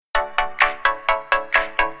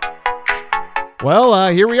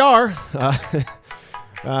Well, here we are.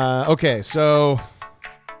 Okay, so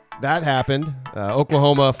that happened.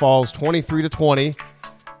 Oklahoma falls 23-20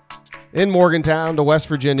 in Morgantown to West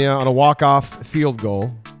Virginia on a walk-off field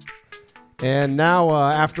goal. And now,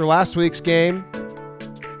 after last week's game,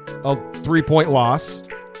 a 3-point loss.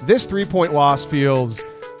 This 3-point loss feels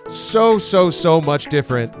so much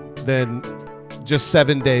different than just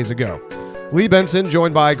 7 days ago. Lee Benson,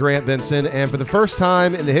 joined by Grant Benson, and for the first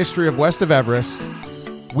time in the history of West of Everest,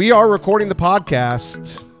 we are recording the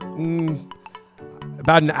podcast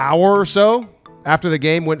about an hour or so after the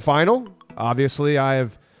game went final. Obviously,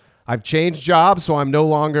 I've changed jobs, so I'm no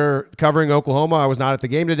longer covering Oklahoma. I was not at the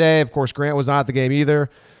game today. Of course, Grant was not at the game either.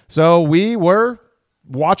 So we were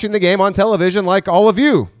watching the game on television like all of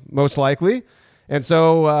you, most likely. And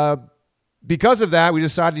so because of that, we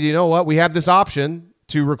decided, you know what, we have this option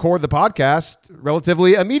to record the podcast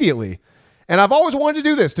relatively immediately. And I've always wanted to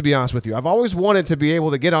do this, to be honest with you. I've always wanted to be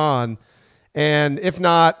able to get on and, if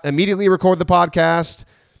not immediately record the podcast,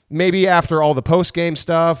 maybe after all the post-game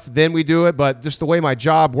stuff, then we do it. But just the way my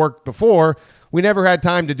job worked before, we never had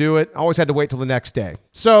time to do it. I always had to wait till the next day.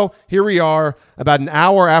 So here we are about an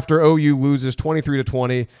hour after OU loses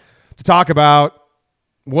 23-20 to talk about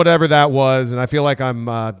whatever that was. And I feel like I'm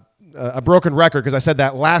a broken record because I said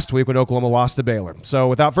that last week when Oklahoma lost to Baylor. So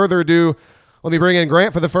without further ado, let me bring in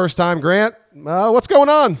Grant for the first time. Grant, what's going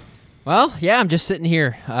on? Well, yeah, I'm just sitting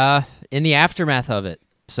here in the aftermath of it.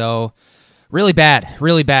 So really bad.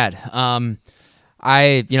 Midweek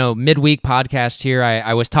podcast here,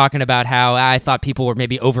 I was talking about how I thought people were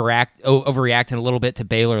maybe overreacting a little bit to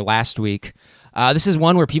Baylor last week. This is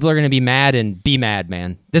one where people are going to be mad and be mad,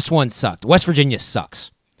 man. This one sucked. West Virginia sucks.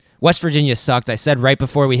 West Virginia sucked. I said right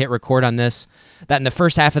before we hit record on this that in the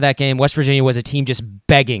first half of that game, West Virginia was a team just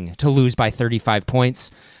begging to lose by 35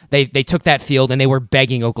 points. They took that field and they were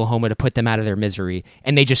begging Oklahoma to put them out of their misery,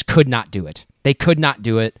 and they just could not do it. They could not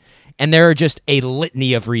do it, and there are just a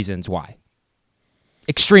litany of reasons why.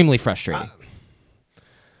 Extremely frustrating.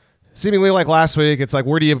 Seemingly like last week, it's like,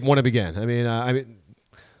 where do you want to begin?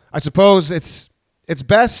 I suppose it's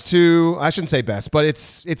best to, I shouldn't say best, but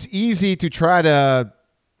it's easy to try to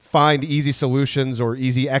find easy solutions or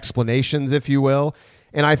easy explanations, if you will.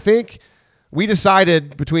 And I think we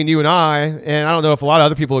decided between you and I don't know if a lot of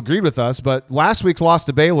other people agreed with us, but last week's loss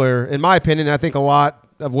to Baylor, in my opinion, I think a lot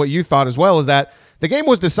of what you thought as well, is that the game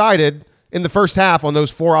was decided in the first half on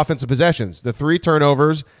those 4 offensive possessions, the 3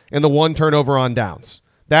 turnovers and the 1 turnover on downs.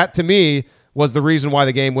 That, to me, was the reason why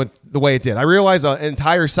the game went the way it did. I realize an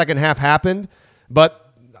entire second half happened,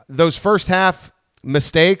 but those first half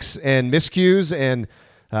mistakes and miscues and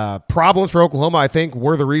problems for Oklahoma, I think,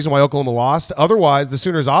 were the reason why Oklahoma lost. Otherwise, the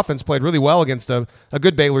Sooners' offense played really well against a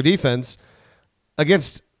good Baylor defense.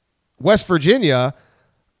 Against West Virginia,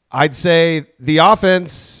 I'd say the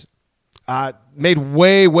offense made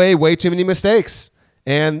way too many mistakes.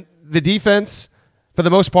 And the defense, for the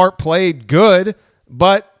most part, played good,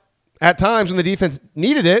 but at times when the defense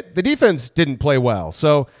needed it, the defense didn't play well.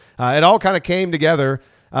 So it all kind of came together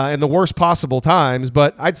in the worst possible times.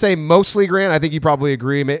 But I'd say mostly, Grant, I think you probably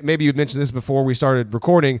agree. Maybe you'd mentioned this before we started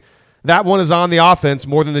recording. That one is on the offense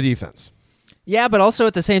more than the defense. Yeah, but also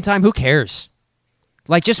at the same time, who cares?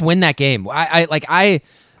 Like, just win that game.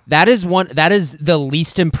 That is the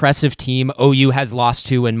least impressive team OU has lost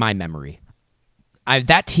to in my memory.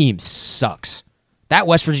 That team sucks. That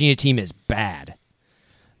West Virginia team is bad.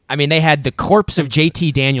 I mean, they had the corpse of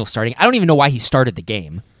JT Daniels starting. I don't even know why he started the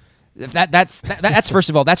game. That's first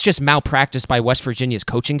of all, that's just malpractice by West Virginia's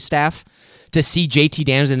coaching staff to see JT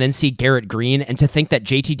Daniels and then see Garrett Green and to think that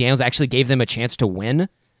JT Daniels actually gave them a chance to win.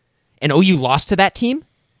 And OU lost to that team?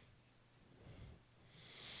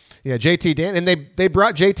 Yeah, and they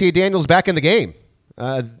brought JT Daniels back in the game.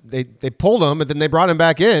 They pulled him, and then they brought him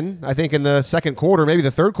back in, I think in the second quarter, maybe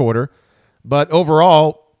the third quarter. But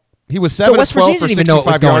overall, he was 7 of 12 for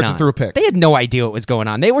 65 yards and threw a pick. They had no idea what was going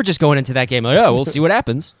on. They were just going into that game like, oh, we'll see what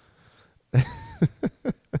happens.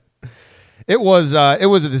 It was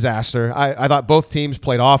a disaster. I thought both teams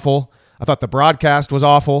played awful. I thought the broadcast was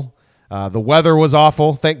awful. The weather was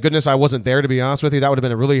awful. Thank goodness I wasn't there, to be honest with you. That would have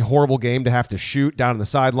been a really horrible game to have to shoot down on the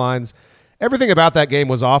sidelines. Everything about that game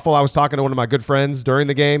was awful. I was talking to one of my good friends during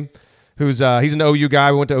the game, he's an OU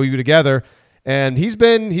guy. We went to OU together, and he's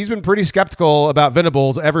been pretty skeptical about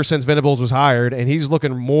Venables ever since Venables was hired, and he's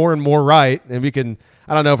looking more and more right. And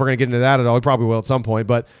I don't know if we're going to get into that at all. We probably will at some point,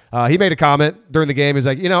 but he made a comment during the game. He's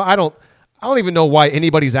like, I don't even know why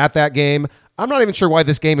anybody's at that game. I'm not even sure why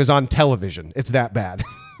this game is on television. It's that bad.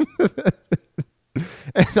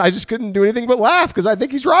 And I just couldn't do anything but laugh because I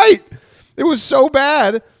think he's right. It was so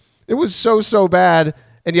bad. It was so bad.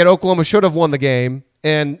 and yet Oklahoma should have won the game.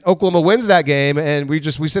 And Oklahoma wins that game, and we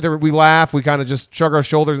sit there, we laugh, we kind of just shrug our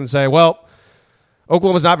shoulders and say, well,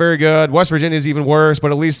 Oklahoma's not very good. West Virginia's even worse,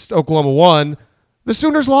 but at least Oklahoma won. The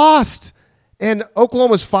Sooners lost, and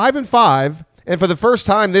Oklahoma's 5-5. And for the first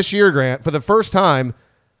time this year, Grant, for the first time,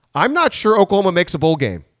 I'm not sure Oklahoma makes a bowl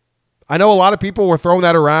game. I know a lot of people were throwing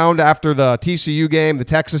that around after the TCU game, the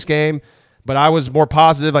Texas game, but I was more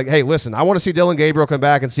positive. Like, hey, listen, I want to see Dillon Gabriel come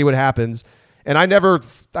back and see what happens. And I never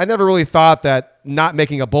really thought that not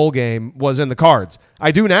making a bowl game was in the cards.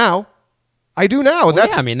 I do now. Well,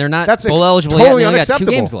 that's, yeah, I mean, they're not that's bowl eligible totally yet. They only got 2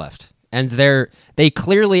 unacceptable. games left. And they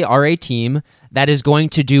clearly are a team that is going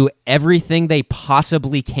to do everything they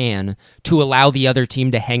possibly can to allow the other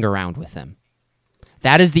team to hang around with them.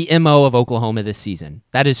 That is the MO of Oklahoma this season.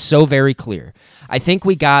 That is so very clear. I think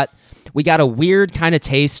we got a weird kind of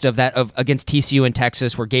taste of that against TCU in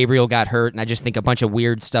Texas where Gabriel got hurt, and I just think a bunch of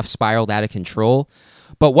weird stuff spiraled out of control.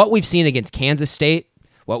 But what we've seen against Kansas State,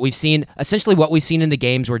 what we've seen in the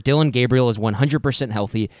games where Dillon Gabriel is 100%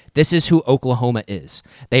 healthy, this is who Oklahoma is.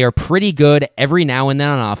 They are pretty good every now and then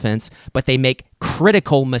on offense, but they make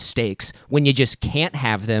critical mistakes when you just can't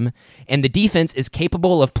have them, and the defense is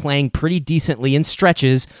capable of playing pretty decently in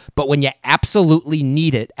stretches, but when you absolutely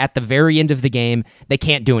need it at the very end of the game, they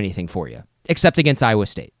can't do anything for you, except against Iowa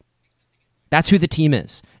State. That's who the team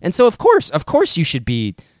is. And so, of course you should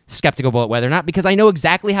be skeptical about whether or not, because I know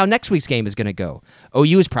exactly how next week's game is going to go.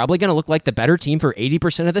 OU is probably going to look like the better team for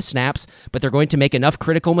 80% of the snaps, but they're going to make enough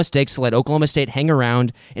critical mistakes to let Oklahoma State hang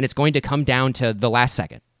around, and it's going to come down to the last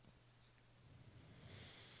second.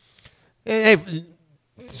 Hey,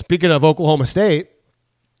 speaking of Oklahoma State,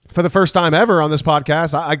 for the first time ever on this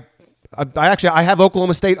podcast, I have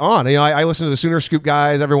Oklahoma State on. I listen to the Sooner Scoop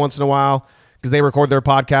guys every once in a while, because they record their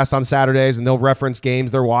podcasts on Saturdays and they'll reference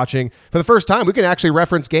games they're watching. For the first time, we can actually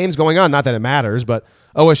reference games going on. Not that it matters, but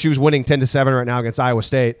OSU's winning 10-7 right now against Iowa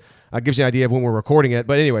State. Gives you an idea of when we're recording it.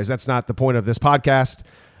 But anyways, that's not the point of this podcast.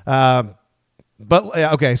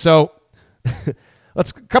 Okay, so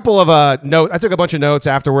let's a couple of notes. I took a bunch of notes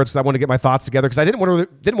afterwards because I wanted to get my thoughts together because I didn't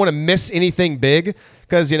want to miss anything big.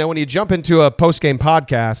 Because when you jump into a post-game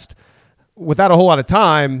podcast without a whole lot of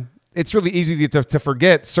time, it's really easy to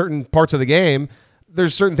forget certain parts of the game.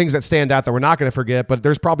 There's certain things that stand out that we're not going to forget, but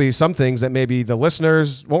there's probably some things that maybe the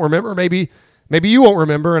listeners won't remember. Maybe you won't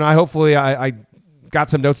remember, and I got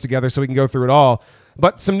some notes together so we can go through it all.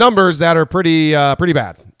 But some numbers that are pretty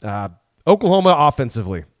bad. Oklahoma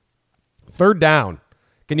offensively, 3rd down.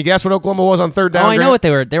 Can you guess what Oklahoma was on 3rd down? Oh, I know what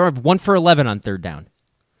they were. They were 1 for 11 on 3rd down.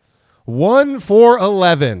 1 for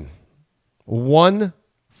 11. 1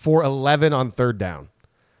 for 11 on 3rd down.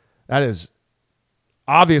 That is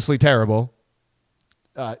obviously terrible,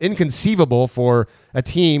 inconceivable for a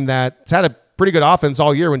team that's had a pretty good offense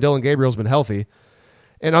all year when Dillon Gabriel's been healthy.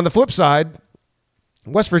 And on the flip side,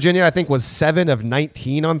 West Virginia, I think, was 7 of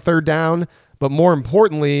 19 on 3rd down. But more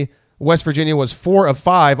importantly, West Virginia was 4 of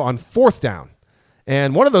 5 on 4th down.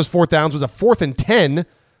 And one of those 4th downs was a 4th and 10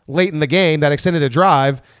 late in the game that extended a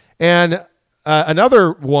drive. And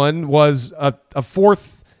another one was a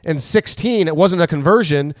 4th and 16. It wasn't a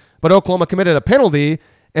conversion, but Oklahoma committed a penalty.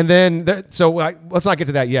 And then, let's not get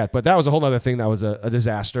to that yet, but that was a whole other thing that was a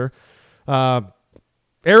disaster.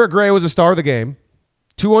 Eric Gray was the star of the game.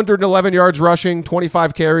 211 yards rushing,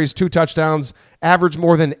 25 carries, 2 touchdowns, averaged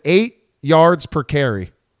more than 8 yards per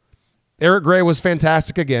carry. Eric Gray was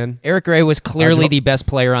fantastic again. Eric Gray was clearly the best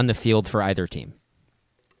player on the field for either team.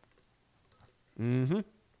 Mm-hmm.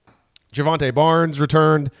 Javonte Barnes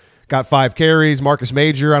returned, got 5 carries. Marcus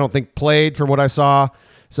Major, I don't think, played from what I saw.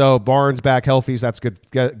 So Barnes back healthy, so that's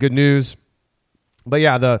good news. But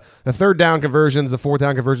yeah, the 3rd down conversions, the 4th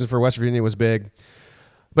down conversions for West Virginia was big.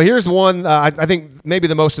 But here's one I think maybe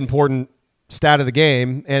the most important stat of the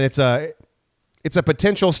game, and it's a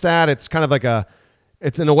potential stat. It's kind of like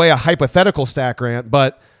it's in a way a hypothetical stat, Grant.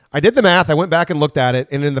 But I did the math. I went back and looked at it,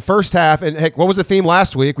 and in the first half, and heck, what was the theme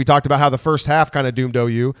last week? We talked about how the first half kind of doomed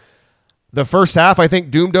OU. The first half, I think,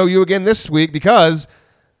 doomed OU again this week because,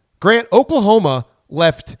 Grant, Oklahoma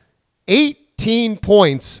left 18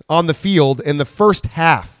 points on the field in the first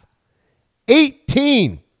half.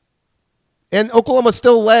 18. And Oklahoma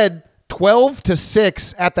still led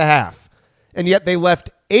 12-6 at the half. And yet they left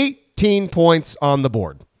 18 points on the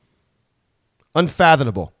board.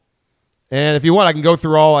 Unfathomable. And if you want, I can go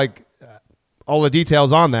through all the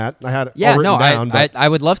details on that. I had it all written down. I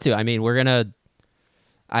would love to. I mean, we're going to...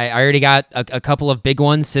 I already got a couple of big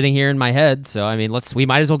ones sitting here in my head, so I mean, we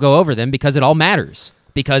might as well go over them because it all matters.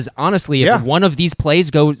 Because honestly, if one of these plays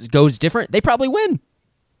goes different, they probably win.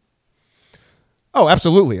 Oh,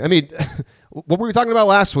 absolutely. I mean, What were we talking about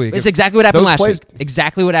last week? It's exactly what happened last week.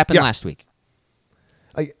 Exactly what happened last week.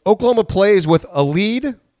 Like, Oklahoma plays with a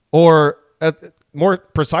lead, or more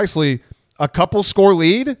precisely, a couple score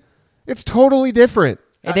lead. It's totally different.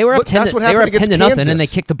 They were up 10 to nothing, and they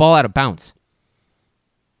kicked the ball out of bounds.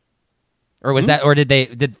 Or was that? Or did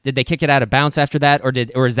they kick it out of bounds after that?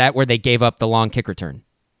 Or is that where they gave up the long kick return?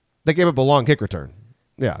 They gave up a long kick return.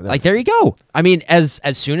 Yeah. Like, there you go. I mean, as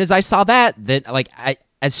soon as I saw that,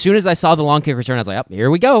 as soon as I saw the long kick return, I was like, oh,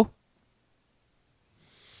 here we go.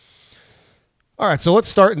 All right, so let's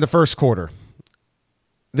start in the first quarter.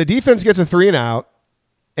 The defense gets a 3 and out,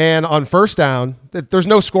 and on first down, there's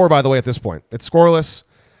no score, by the way, at this point. It's scoreless.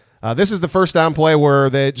 This is the first down play where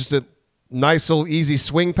they just a nice little easy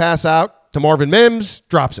swing pass out to Marvin Mims,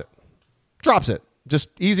 drops it. Just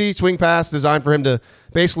easy swing pass designed for him to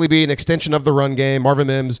basically be an extension of the run game. Marvin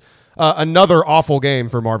Mims, another awful game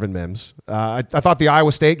for Marvin Mims. I thought the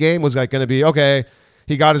Iowa State game was going to be, okay,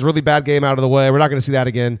 he got his really bad game out of the way. We're not going to see that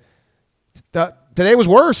again. Today was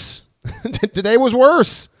worse. Today was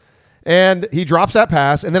worse. And he drops that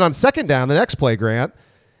pass. And then on second down, the next play, Grant,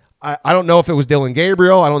 I don't know if it was Dillon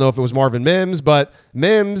Gabriel. I don't know if it was Marvin Mims. But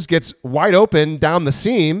Mims gets wide open down the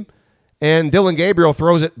seam, and Dillon Gabriel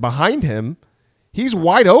throws it behind him. He's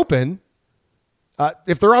wide open.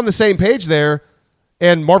 If they're on the same page there,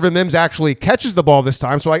 and Marvin Mims actually catches the ball this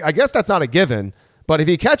time, so I guess that's not a given. But if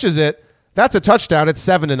he catches it, that's a touchdown. It's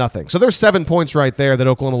 7-0. So there's 7 points right there that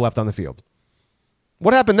Oklahoma left on the field.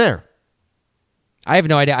 What happened there? I have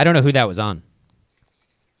no idea. I don't know who that was on.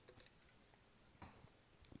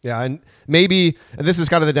 Yeah, and maybe, and this is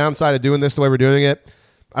kind of the downside of doing this the way we're doing it.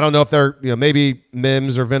 I don't know if they're, maybe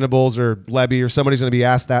Mims or Venables or Levy or somebody's going to be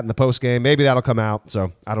asked that in the post game. Maybe that'll come out.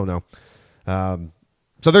 So I don't know.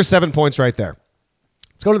 So there's 7 points right there.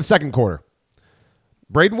 Let's go to the second quarter.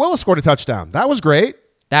 Braden Willis scored a touchdown. That was great.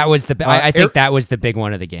 That was I think that was the big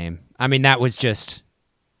one of the game. I mean, that was just,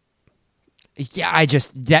 that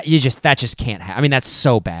just can't happen. I mean, that's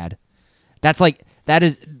so bad. That's a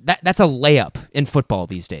layup in football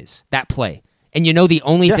these days, that play. And the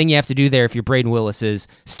only thing you have to do there if you're Braden Willis is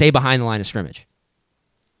stay behind the line of scrimmage.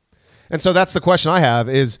 And so that's the question I have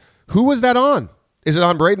is, who was that on? Is it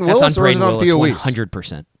on Braden Willis or is it on Theo Weiss?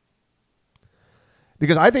 100%.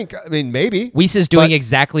 Because maybe. Weiss is doing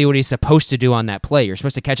exactly what he's supposed to do on that play. You're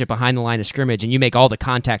supposed to catch it behind the line of scrimmage, and you make all the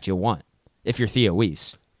contact you want if you're Theo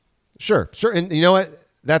Weiss. Sure. And you know what?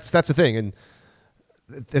 That's the thing. And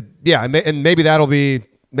and maybe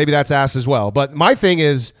that's asked as well. But my thing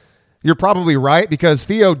is, you're probably right because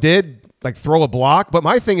Theo did throw a block. But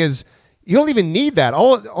my thing is, you don't even need that.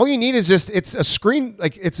 All you need is just it's a screen.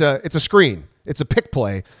 It's a screen. It's a pick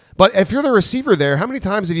play. But if you're the receiver there, how many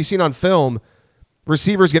times have you seen on film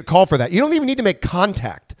receivers get called for that? You don't even need to make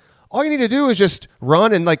contact. All you need to do is just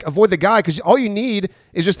run and avoid the guy because all you need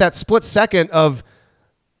is just that split second of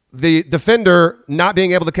the defender not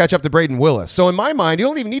being able to catch up to Braden Willis. So in my mind, you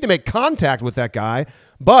don't even need to make contact with that guy.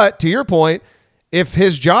 But to your point, if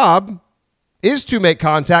his job is to make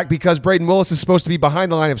contact because Braden Willis is supposed to be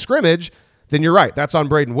behind the line of scrimmage, then you're right. That's on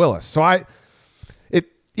Braden Willis. So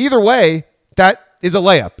either way, that is a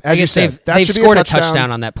layup. As you said, they've scored a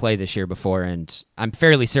touchdown on that play this year before, and I'm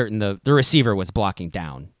fairly certain the receiver was blocking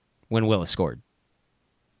down when Willis scored.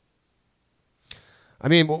 I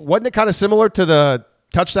mean, wasn't it kind of similar to the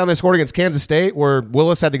touchdown they scored against Kansas State where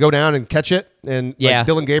Willis had to go down and catch it, and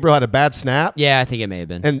Dillon Gabriel had a bad snap? Yeah, I think it may have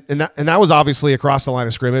been. And that was obviously across the line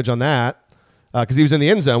of scrimmage on that because he was in the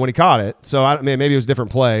end zone when he caught it. So maybe it was a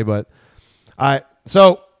different play, but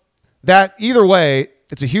so that either way,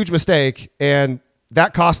 it's a huge mistake, and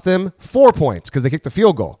that cost them 4 points because they kicked the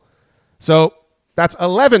field goal. So that's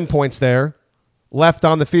 11 points there left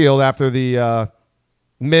on the field after the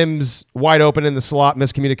Mims wide open in the slot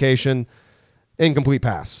miscommunication, incomplete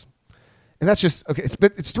pass. And that's just, okay, it's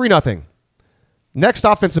 3-0. Next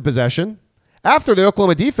offensive possession, after the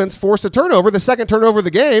Oklahoma defense forced a turnover, the second turnover of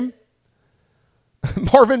the game,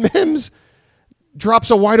 Marvin Mims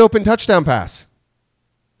drops a wide open touchdown pass.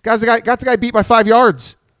 Got the guy beat by 5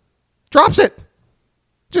 yards. Drops it.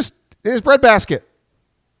 Just in his breadbasket.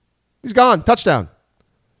 He's gone. Touchdown.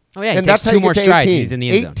 Oh, yeah, he takes 2 more strides. He's in the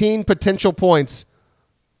end zone. 18 potential points.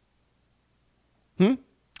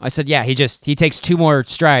 I said, yeah, he takes 2 more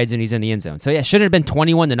strides and he's in the end zone. So, yeah, shouldn't it have been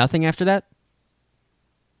 21-0 after that?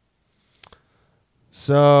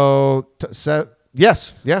 So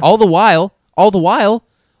yes. Yeah. All the while,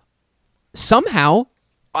 somehow,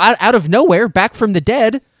 out of nowhere, back from the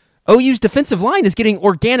dead, OU's defensive line is getting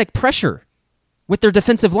organic pressure with their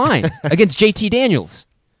defensive line against JT Daniels.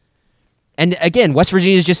 And again, West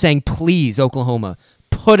Virginia is just saying, please, Oklahoma,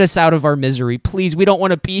 put us out of our misery. Please, we don't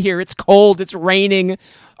want to be here. It's cold. It's raining.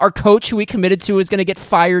 Our coach, who we committed to, is going to get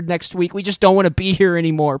fired next week. We just don't want to be here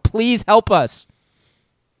anymore. Please help us.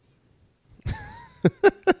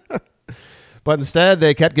 But instead,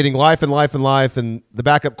 they kept getting life and life and life, and the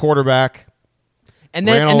backup quarterback. And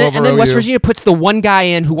then West Virginia puts the one guy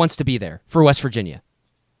in who wants to be there for West Virginia.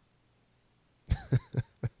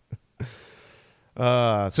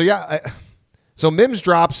 So Mims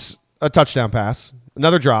drops a touchdown pass,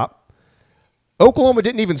 another drop. Oklahoma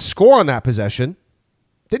didn't even score on that possession.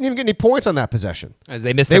 Didn't even get any points on that possession. As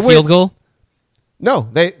they missed a field goal? No,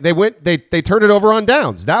 they turned it over on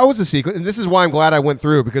downs. That was the sequence, and this is why I'm glad I went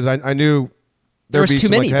through, because I knew there was too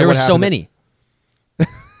many. There were so many.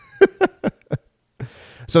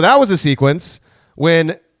 So that was a sequence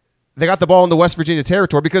when they got the ball in the West Virginia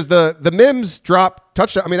territory, because the Mims drop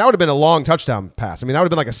touchdown. I mean, that would have been a long touchdown pass. I mean, that would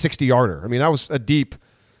have been like a 60-yarder. I mean, that was a deep,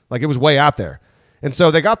 like it was way out there. And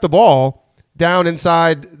so they got the ball down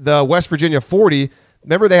inside the West Virginia 40.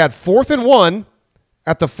 Remember, they had 4th and 1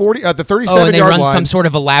 at the 37-yard line. Oh, and they run some sort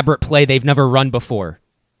of elaborate play they've never run before.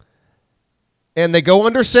 And they go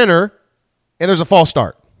under center, and there's a false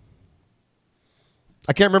start.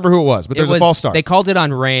 I can't remember who it was, but there's a false start. They called it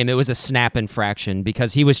on Rame. It was a snap infraction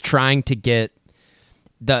because he was trying to get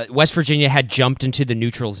the West Virginia had jumped into the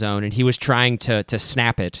neutral zone, and he was trying to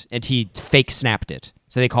snap it, and he fake snapped it.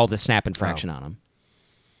 So they called a snap infraction on him.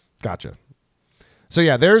 Gotcha. So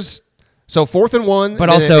yeah, so 4th and 1. But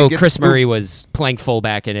also Chris Murray was playing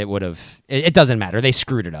fullback, and it doesn't matter. They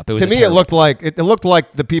screwed it up. It was to me, it looked like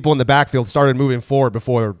the people in the backfield started moving forward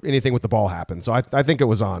before anything with the ball happened. So I think it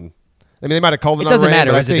was on. I mean, they might have called it. It doesn't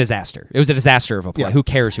matter. It was a disaster. It was a disaster of a play. Yeah. Who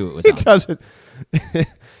cares who it was on? It doesn't.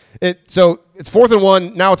 So it's 4th and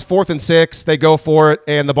 1. Now it's 4th and 6. They go for it,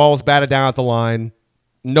 and the ball is batted down at the line.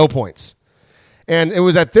 No points. And it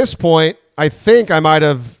was at this point, I think I might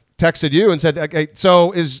have texted you and said, okay,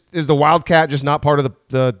 so is the Wildcat just not part of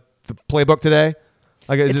the playbook today?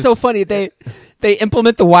 Like, it's so funny. They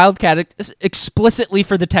implement the Wildcat explicitly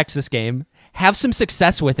for the Texas game, have some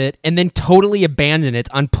success with it, and then totally abandon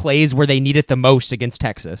it on plays where they need it the most against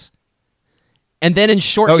Texas. And then in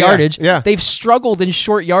short yardage, they've struggled in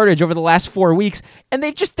short yardage over the last 4 weeks, and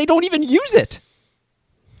they don't even use it.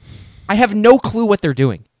 I have no clue what they're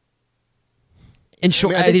doing. In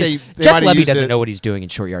short, Jeff Lebby doesn't know what he's doing in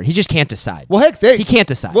short yard. He just can't decide. Well, heck, he can't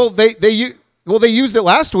decide. Well, they used it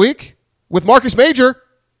last week with Marcus Major,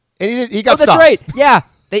 and he got stopped. That's right. Yeah,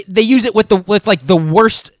 they use it with the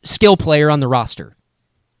worst skill player on the roster.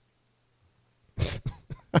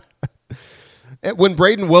 When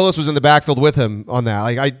Braden Willis was in the backfield with him on that,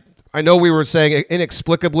 like I know we were saying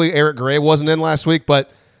inexplicably Eric Gray wasn't in last week,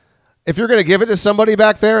 but if you're going to give it to somebody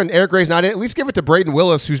back there and Eric Gray's not in, at least give it to Braden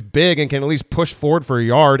Willis, who's big and can at least push forward for a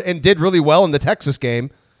yard and did really well in the Texas game,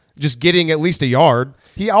 just getting at least a yard.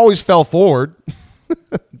 He always fell forward.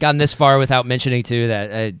 Gotten this far without mentioning, too,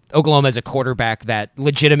 that Oklahoma is a quarterback that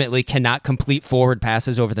legitimately cannot complete forward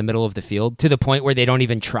passes over the middle of the field to the point where they don't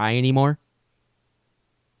even try anymore.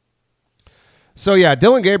 So, yeah,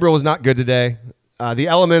 Dylan Gabriel was not good today. The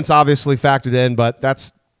elements obviously factored in, but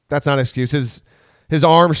that's not an excuse. His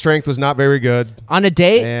arm strength was not very good. On a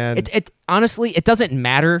day, honestly, it doesn't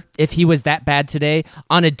matter if he was that bad today.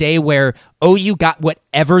 On a day where OU got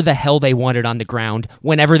whatever the hell they wanted on the ground,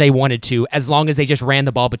 whenever they wanted to, as long as they just ran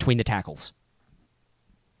the ball between the tackles.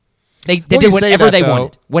 They did whatever they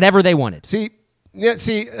wanted. Whatever they wanted.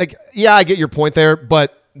 I get your point there,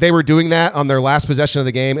 but they were doing that on their last possession of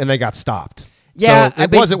the game, and they got stopped. Yeah,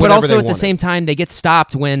 so but also at the same time, they get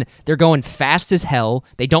stopped when they're going fast as hell.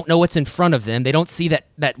 They don't know what's in front of them. They don't see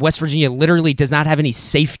that West Virginia literally does not have any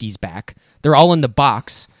safeties back. They're all in the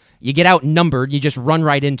box. You get outnumbered, you just run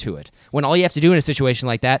right into it. When all you have to do in a situation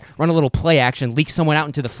like that, run a little play action, leak someone out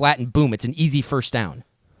into the flat, and boom, it's an easy first down.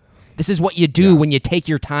 This is what you do when you take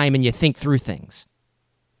your time and you think through things.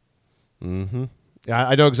 Mm-hmm. Yeah,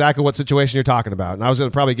 I know exactly what situation you're talking about, and I was going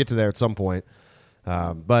to probably get to there at some point.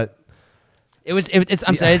 But it's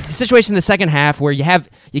a situation in the second half where you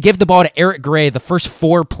give the ball to Eric Gray the first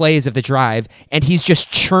 4 plays of the drive, and he's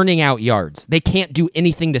just churning out yards. They can't do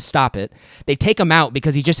anything to stop it. They take him out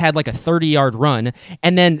because he just had like a 30-yard run,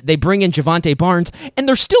 and then they bring in Javante Barnes, and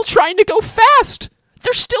they're still trying to go fast.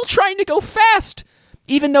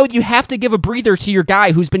 Even though you have to give a breather to your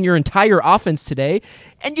guy who's been your entire offense today,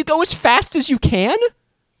 and you go as fast as you can?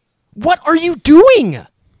 What are you doing?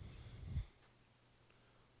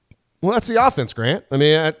 Well, that's the offense, Grant. I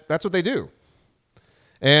mean, that's what they do.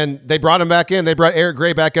 And they brought him back in. They brought Eric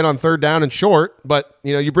Gray back in on 3rd down and short. But,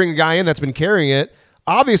 you bring a guy in that's been carrying it.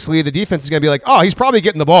 Obviously, the defense is going to be like, oh, he's probably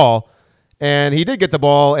getting the ball. And he did get the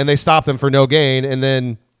ball, and they stopped him for no gain, and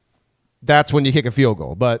then that's when you kick a field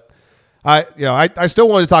goal. But I still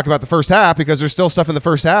wanted to talk about the first half because there's still stuff in the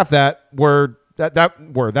first half that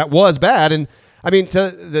was bad. And I mean,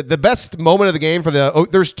 the best moment of the game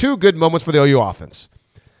there's two good moments for the OU offense.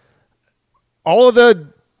 All of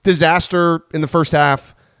the disaster in the first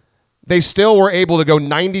half, they still were able to go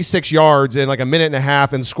 96 yards in like a minute and a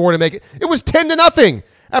half and score to make it. It was 10-0.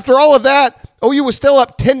 After all of that, OU was still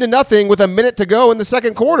up 10-0 with a minute to go in the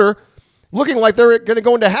second quarter, looking like they're going to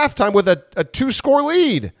go into halftime with a 2-score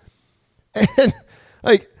lead. And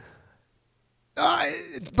the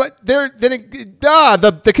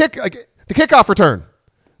kickoff return,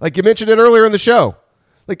 like you mentioned it earlier in the show,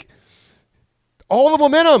 like all the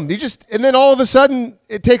momentum, and then all of a sudden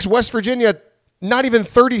it takes West Virginia not even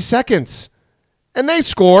 30 seconds, and they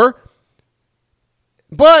score,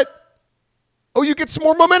 but OU gets some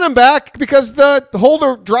more momentum back because the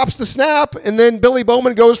holder drops the snap, and then Billy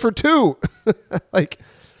Bowman goes for 2.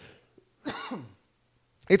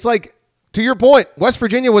 It's like, to your point, West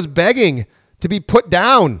Virginia was begging to be put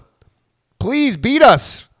down. Please beat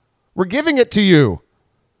us. We're giving it to you.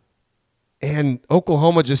 And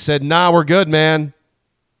Oklahoma just said, nah, we're good, man.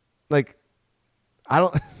 Like,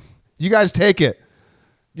 you guys take it.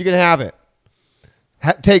 You can have it.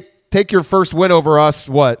 Take your first win over us.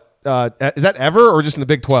 What? Is that ever or just in the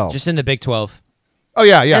Big 12? Just in the Big 12. Oh,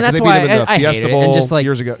 yeah. And that's why I hate it. And just like,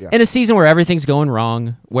 years ago. Yeah. In a season where everything's going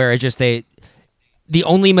wrong, where the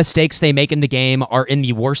only mistakes they make in the game are in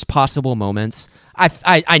the worst possible moments.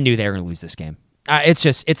 I knew they were going to lose this game.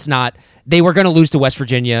 It's not. They were going to lose to West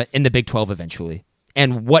Virginia in the Big 12 eventually.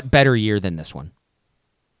 And what better year than this one?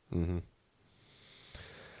 Mm-hmm.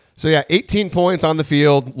 So, 18 points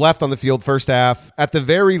left on the field first half. At the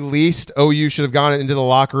very least, OU should have gone into the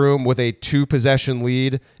locker room with a 2-possession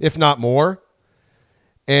lead, if not more.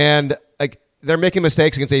 And they're making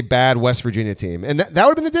mistakes against a bad West Virginia team. And that would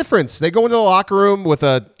have been the difference. They go into the locker room with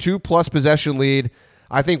a 2+ possession lead.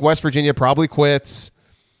 I think West Virginia probably quits.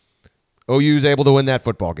 OU's able to win that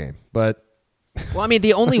football game. But well, I mean,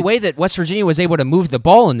 the only way that West Virginia was able to move the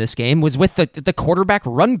ball in this game was with the quarterback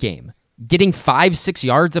run game, getting 5-6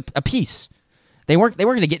 yards a piece. They weren't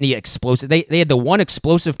going to get any explosive. They had the one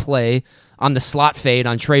explosive play on the slot fade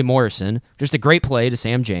on Trey Morrison, just a great play to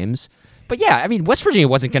Sam James. But yeah, I mean, West Virginia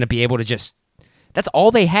wasn't going to be able to just. That's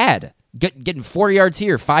all they had. Getting 4 yards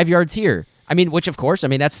here, 5 yards here. I mean, which of course, I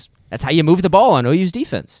mean that's how you move the ball on OU's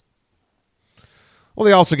defense. Well,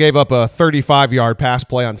 they also gave up a 35-yard pass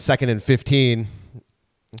play on 2nd and 15.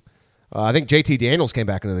 I think JT Daniels came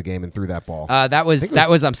back into the game and threw that ball. That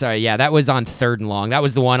was I'm sorry. Yeah, that was on 3rd and long. That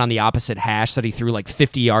was the one on the opposite hash that he threw like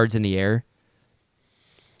 50 yards in the air.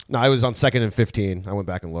 No, it was on 2nd and 15. I went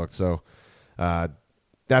back and looked. So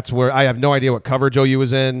that's where I have no idea what coverage OU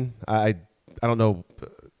was in. I don't know.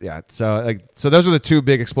 Yeah. So those are the 2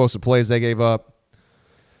 big explosive plays they gave up.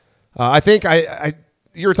 I think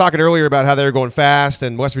you were talking earlier about how they were going fast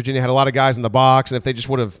and West Virginia had a lot of guys in the box. And if they just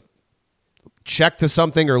would have checked to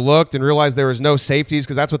something or looked and realized there was no safeties,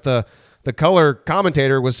 because that's what the color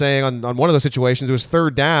commentator was saying on one of those situations. It was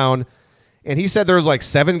 3rd down. And he said there was like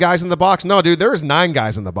 7 guys in the box. No, dude, there was 9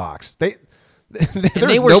 guys in the box. They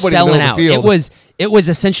were selling out. It was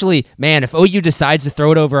essentially, man, if OU decides to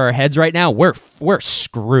throw it over our heads right now, we're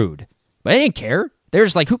screwed. But they didn't care. They're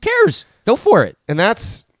just like, who cares? Go for it. And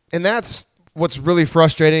that's what's really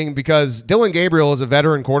frustrating, because Dylan Gabriel is a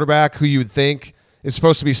veteran quarterback who you would think is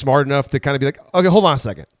supposed to be smart enough to kind of be like, okay, hold on a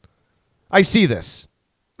second. I see this.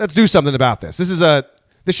 Let's do something about this.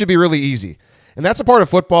 This should be really easy. And that's a part of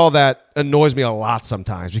football that annoys me a lot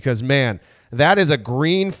sometimes, because, man, that is a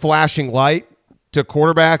green flashing light to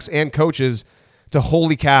quarterbacks and coaches to,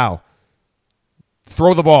 holy cow,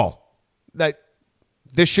 throw the ball.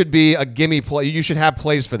 This should be a gimme play. You should have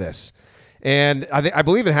plays for this. And I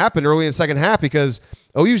believe it happened early in the second half, because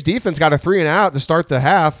OU's defense got a 3-and-out to start the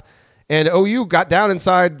half, and OU got down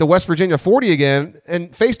inside the West Virginia 40 again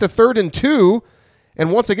and faced a 3rd and 2.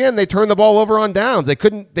 And once again, they turned the ball over on downs. They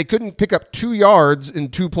couldn't pick up 2 yards in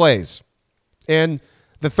 2 plays. And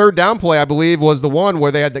the 3rd down play, I believe, was the one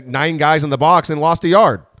where they had like 9 guys in the box and lost a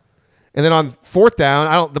yard. And then on 4th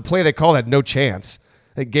down, the play they called had no chance.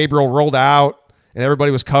 I think Gabriel rolled out and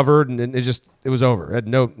everybody was covered, and it was over. It had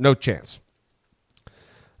no chance.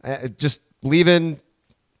 Just leaving,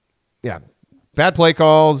 bad play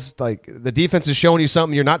calls. Like, the defense is showing you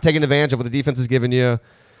something, you're not taking advantage of what the defense is giving you.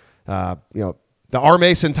 The R.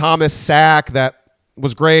 Mason Thomas sack, that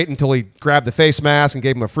was great until he grabbed the face mask and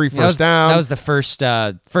gave him a free first down. That was the first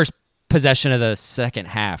possession of the second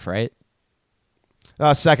half, right?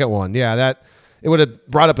 Second one, yeah. That it would have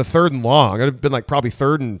brought up a 3rd and long. It would have been like probably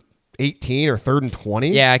 3rd and 18 or 3rd and 20.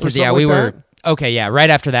 Yeah, because we were okay. Yeah, right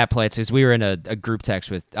after that play, it's because we were in a group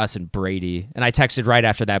text with us and Brady, and I texted right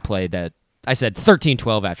after that play that I said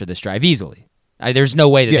 13-12 after this drive easily. There's no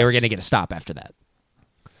way that they were going to get a stop after that.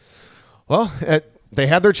 Well, they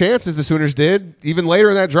had their chances. The Sooners did. Even later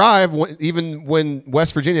in that drive, even when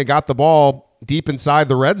West Virginia got the ball deep inside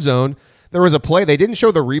the red zone, there was a play. They didn't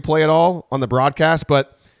show the replay at all on the broadcast,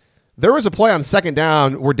 but there was a play on 2nd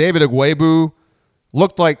down where David Ugwoegbu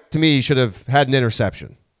looked like, to me, he should have had an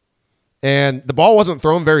interception. And the ball wasn't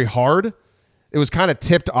thrown very hard. It was kind of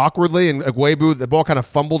tipped awkwardly, and Ugwoegbu, the ball kind of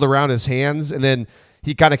fumbled around his hands, and then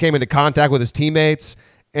he kind of came into contact with his teammates,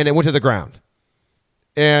 and it went to the ground.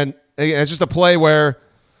 And it's just a play where,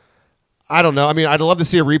 I don't know. I mean, I'd love to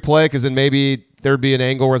see a replay because then maybe there'd be an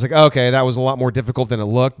angle where it's like, okay, that was a lot more difficult than it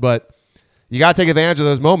looked, but you got to take advantage of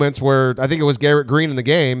those moments where I think it was Garrett Green in the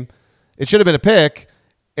game. It should have been a pick,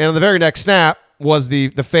 and on the very next snap was the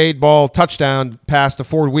fade ball touchdown pass to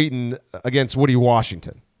Ford Wheaton against Woody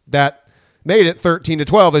Washington. That made it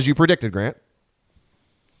 13-12 as you predicted, Grant.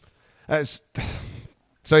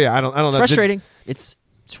 So yeah, I don't know. Frustrating. It's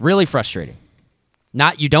really frustrating.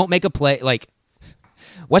 You don't make a play like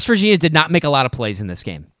West Virginia did not make a lot of plays in this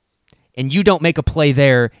game. And you don't make a play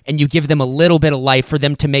there and you give them a little bit of life for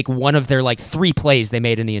them to make one of their 3 plays they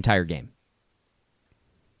made in the entire game.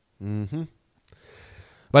 Mm-hmm.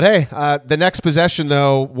 But hey, the next possession,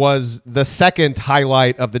 though, was the second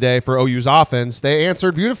highlight of the day for OU's offense. They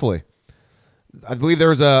answered beautifully. I believe there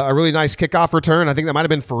was a really nice kickoff return. I think that might have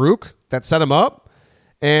been Farouk that set him up.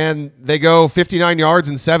 And they go 59 yards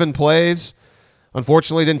in 7 plays.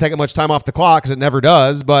 Unfortunately, didn't take much time off the clock because it never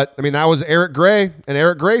does. But, I mean, that was Eric Gray, an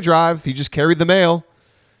Eric Gray drive. He just carried the mail.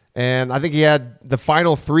 And I think he had the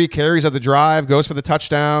final 3 carries of the drive, goes for the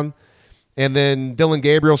touchdown. And then Dillon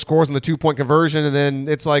Gabriel scores on the 2-point conversion. And then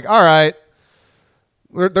it's like, all right,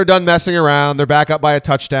 they're done messing around. They're back up by a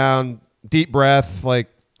touchdown. Deep breath.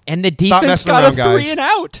 And the defense got a 3 and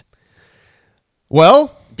out.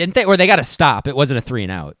 Well, didn't they? Or they got a stop. It wasn't a 3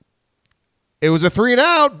 and out. It was a 3 and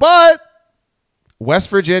out, but West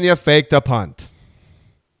Virginia faked a punt.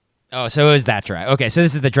 Oh, so it was that drive. Okay, so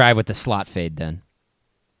this is the drive with the slot fade then.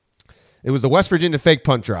 It was the West Virginia fake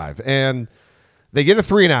punt drive, and they get a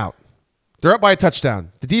 3 and out. They're up by a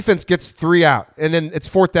touchdown. The defense gets 3 out, and then it's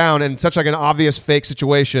 4th down and such an obvious fake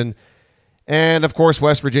situation. And, of course,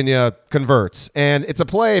 West Virginia converts. And it's a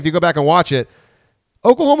play, if you go back and watch it,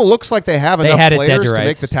 Oklahoma looks like they have enough players to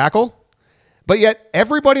make the tackle. But yet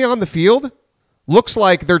everybody on the field looks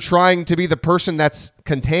like they're trying to be the person that's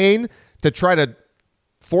contained to try to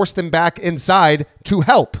force them back inside to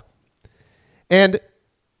help. And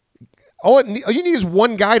all you need is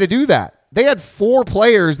one guy to do that. They had 4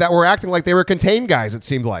 players that were acting like they were contained guys, it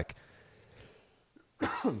seemed like.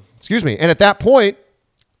 Excuse me. And at that point,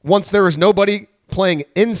 once there was nobody playing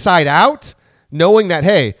inside out, knowing that,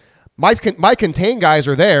 hey, my contained guys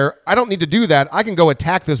are there, I don't need to do that. I can go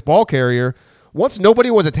attack this ball carrier. Once nobody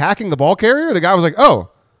was attacking the ball carrier, the guy was like, oh,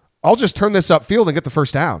 I'll just turn this upfield and get the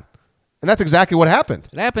first down. And that's exactly what happened.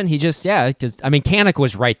 It happened. He just, because, Kanak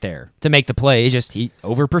was right there to make the play. He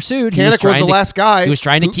over-pursued. Kanak was the last guy. He was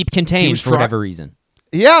trying to keep contained for whatever reason.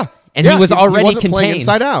 Yeah. And he was already contained. Playing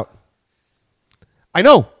inside out. I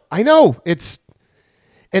know. And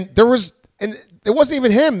it wasn't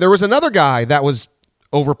even him. There was another guy that was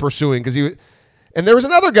over-pursuing and there was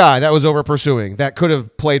another guy that was over-pursuing that could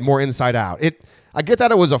have played more inside out. I get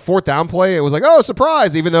that it was a 4th down play. It was like, oh,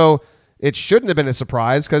 surprise, even though it shouldn't have been a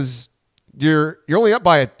surprise because you're only up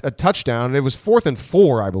by a touchdown. And it was 4th and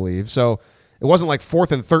 4, I believe. So it wasn't like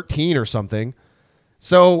 4th and 13 or something.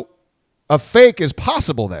 So a fake is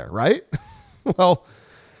possible there, right? Well,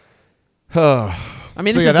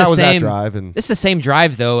 this is the same drive. This is the same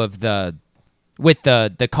drive though with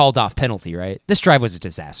the called off penalty, right? This drive was a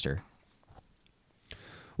disaster.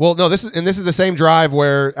 Well, no, this is the same drive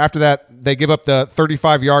where after that they give up the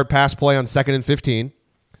 35-yard pass play on 2nd and 15.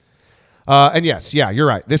 And yes, you're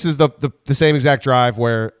right. This is the same exact drive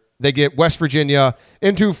where they get West Virginia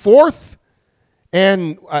into 4th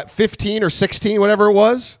and 15 or 16, whatever it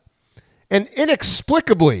was. And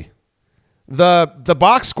inexplicably, the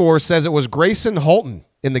box score says it was Grayson Holton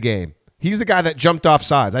in the game. He's the guy that jumped off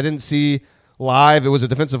sides. I didn't see live. It was a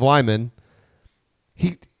defensive lineman.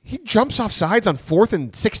 He jumps off sides on 4th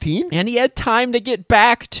and 16. And he had time to get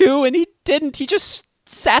back, too, and he didn't. He just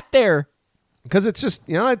sat there. Because it's just,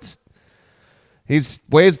 he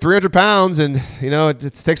weighs 300 pounds, and,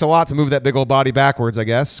 it takes a lot to move that big old body backwards, I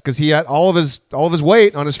guess, because he had all of his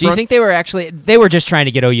weight on his front. Do you think they were just trying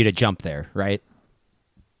to get OU to jump there, right?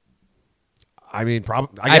 I mean,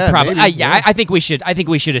 I think we should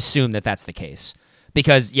assume that that's the case.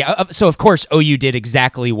 Because, so of course OU did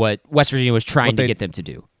exactly what West Virginia was trying to get them to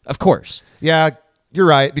do. Of course. Yeah, you're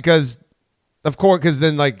right. Because, of course, because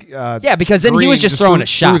then because then he was just throwing a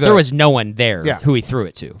shot. There was no one there who he threw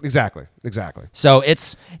it to. Exactly. So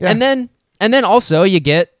it's and then also you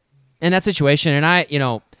get in that situation,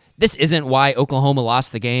 and this isn't why Oklahoma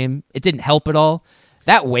lost the game. It didn't help at all.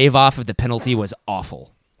 That wave off of the penalty was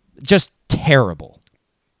awful. Just terrible.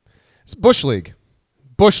 It's Bush League,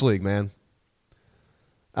 man.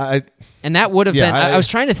 And that would have been. I was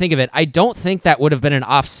trying to think of it. I don't think that would have been an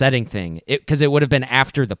offsetting thing because it would have been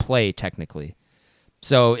after the play technically.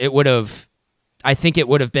 So it would have. I think it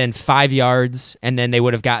would have been 5 yards, and then they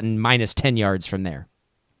would have gotten minus 10 yards from there.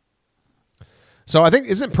 So I think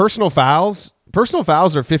isn't personal fouls? Personal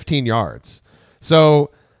fouls are 15 yards.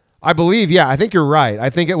 So I believe, I think you're right. I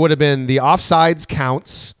think it would have been the offsides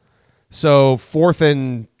counts. So 4th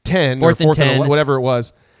and 10, fourth and 10, whatever it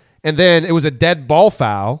was. And then it was a dead ball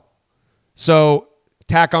foul. So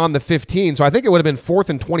tack on the 15. So I think it would have been 4th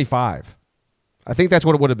and 25. I think that's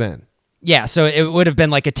what it would have been. Yeah, so it would have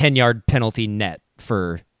been like a 10-yard penalty net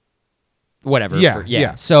for whatever.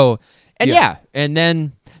 Yeah. So, and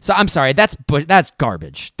then, so I'm sorry, that's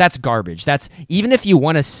garbage. That's garbage. That's, even if you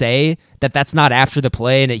want to say that that's not after the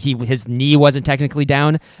play and his knee wasn't technically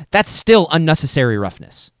down, that's still unnecessary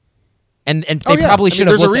roughness. And they probably should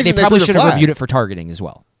have reviewed it for targeting as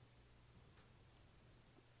well.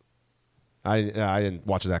 I didn't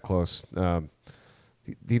watch it that close.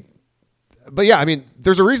 But yeah, I mean,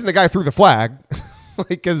 there's a reason the guy threw the flag,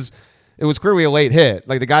 because it was clearly a late hit.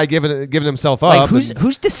 Like the guy giving himself up.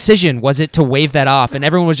 Whose decision was it to wave that off? And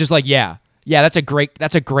everyone was just like, yeah, that's a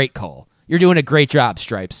great call. You're doing a great job,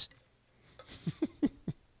 Stripes.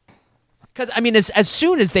 Because I mean, as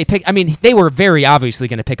soon as they were very obviously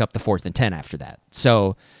going to pick up the 4th and 10 after that.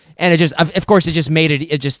 So, and it just, of course, it just made it.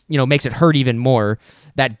 It just makes it hurt even more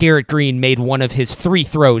that Garrett Green made one of his 3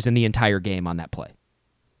 throws in the entire game on that play.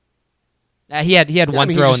 He had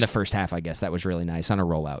one throw in the first half, I guess. That was really nice on a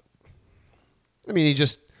rollout. I mean,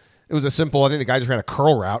 it was a simple, I think the guy just ran a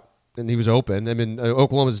curl route and he was open. I mean,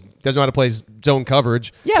 Oklahoma doesn't know how to play zone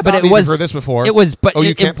coverage. Yeah, but we've heard this before. It was, but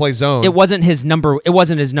you can't play zone. It wasn't his number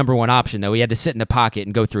one option though. He had to sit in the pocket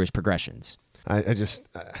and go through his progressions.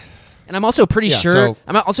 And I'm also pretty sure.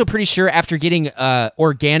 I'm also pretty sure after getting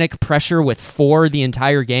organic pressure with 4 the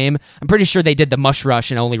entire game, I'm pretty sure they did the mush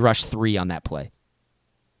rush and only rushed 3 on that play.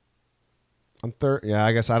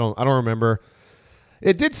 I guess I don't remember.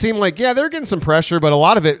 It did seem like, they were getting some pressure, but a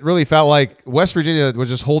lot of it really felt like West Virginia was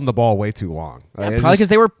just holding the ball way too long. Yeah, probably because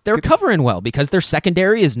they were covering well, because their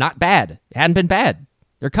secondary is not bad. It hadn't been bad.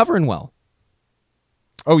 They're covering well.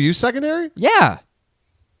 OU secondary? Yeah.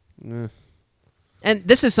 And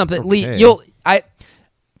this is something, okay. Lee, I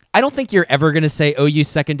don't think you're ever going to say OU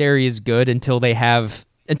secondary is good until they have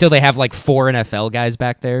like 4 NFL guys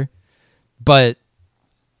back there. But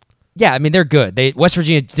yeah, I mean, they're good. West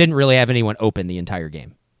Virginia didn't really have anyone open the entire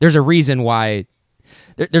game. There's a reason why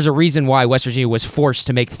West Virginia was forced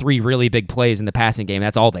to make 3 really big plays in the passing game.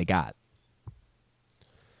 That's all they got.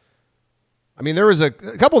 I mean, there was a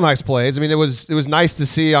couple nice plays. I mean, it was nice to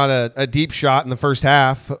see on a deep shot in the first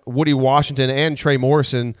half, Woody Washington and Trey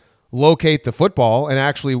Morrison locate the football and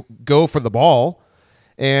actually go for the ball.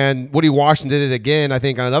 And Woody Washington did it again, I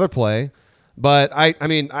think, on another play. But I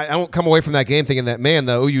don't come away from that game thinking that, man,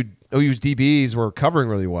 the OU's DBs were covering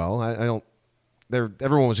really well.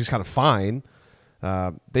 Everyone was just kind of fine.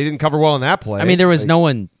 They didn't cover well in that play. I mean, there was no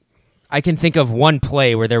one. I can think of one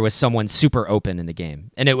play where there was someone super open in the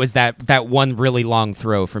game, and it was that one really long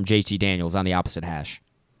throw from JT Daniels on the opposite hash.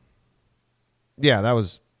 Yeah, that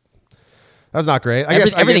was not great.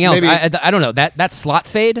 Everything else, I don't know. That slot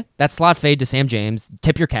fade to Sam James,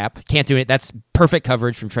 tip your cap. Can't do it. That's perfect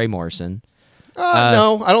coverage from Trey Morrison.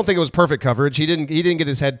 No, I don't think it was perfect coverage. He didn't get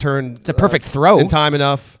his head turned. It's a perfect throw in time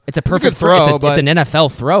enough. It's a perfect throw. It's an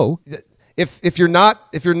NFL throw. If you're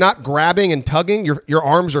not grabbing and tugging, your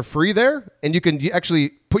arms are free there, and you actually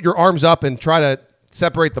put your arms up and try to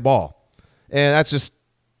separate the ball. And that's just,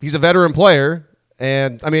 he's a veteran player,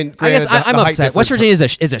 and I mean, I guess I'm upset. West Virginia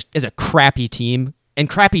is a crappy team, and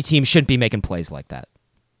crappy teams shouldn't be making plays like that.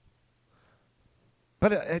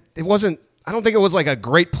 But it wasn't. I don't think it was like a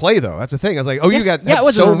great play though. That's the thing. I was like, it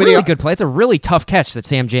was a really good play. It's a really tough catch that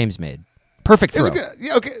Sam James made. Perfect throw.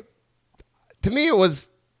 Okay. To me, it was.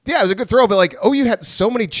 Yeah, it was a good throw, but like OU had so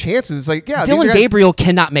many chances. It's like, Dylan Gabriel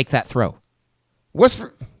cannot make that throw.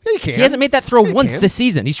 He can. He hasn't made that throw once this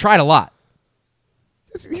season. He's tried a lot.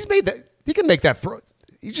 He's made that. He can make that throw.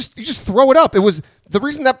 You just throw it up. It was the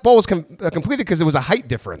reason that ball was completed because it was a height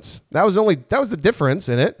difference. That was the difference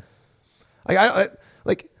in it.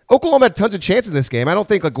 Like Oklahoma had tons of chances in this game. I don't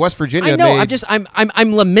think like West Virginia. I know. Made,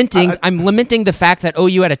 I'm lamenting. I'm lamenting the fact that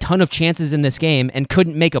OU had a ton of chances in this game and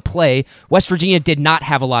couldn't make a play. West Virginia did not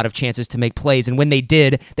have a lot of chances to make plays, and when they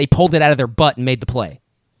did, they pulled it out of their butt and made the play.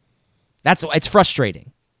 It's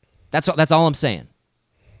frustrating. That's all I'm saying.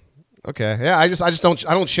 Okay. Yeah. I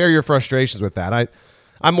don't share your frustrations with that.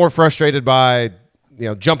 I'm more frustrated by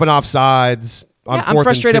jumping off sides. I'm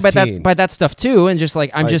frustrated by that stuff too, and just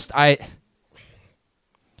like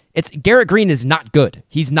it's Garrett Green is not good.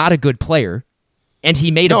 He's not a good player, and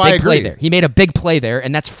he made a big play there. He made a big play there,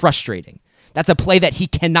 and that's frustrating. That's a play that he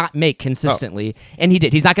cannot make consistently, and he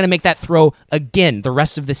did. He's not going to make that throw again the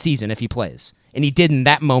rest of the season if he plays, and he did in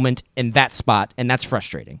that moment in that spot, and that's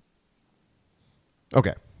frustrating.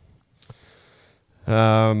 Okay.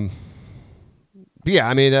 Yeah,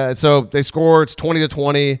 I mean, so they score. It's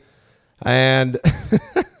 20-20, and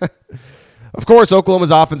of course,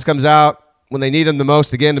 Oklahoma's offense comes out when they need them the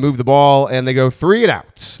most again to move the ball, and they go 3 and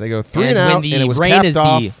out. They go 3 and out, and it was rain is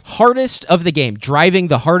the hardest of the game, driving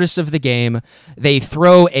the hardest of the game. They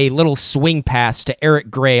throw a little swing pass to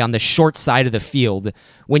Eric Gray on the short side of the field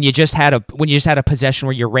when you just had a possession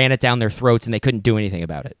where you ran it down their throats and they couldn't do anything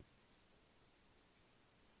about it.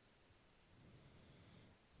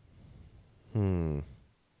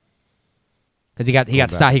 Because he got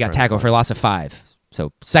tackled for a loss of 5.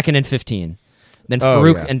 So 2nd and 15. Then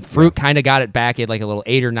Farouk kind of got it back. He had like a little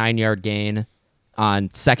 8 or 9 yard gain on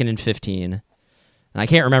 2nd and 15. And I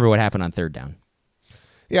can't remember what happened on 3rd down.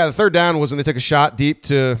 Yeah, the 3rd down was when they took a shot deep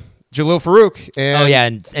to Jalil Farouk.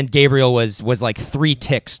 And Gabriel was like 3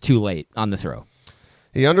 ticks too late on the throw.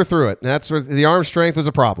 He underthrew it. And that's where the arm strength was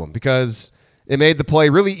a problem because it made the play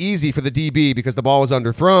really easy for the DB because the ball was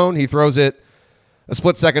underthrown. He throws it a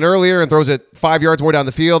split second earlier and throws it 5 yards more down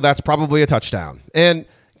the field. That's probably a touchdown. And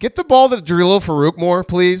get the ball to Jalil Farouk more,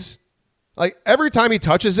 please. Like, every time he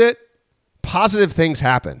touches it, positive things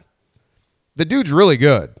happen. The dude's really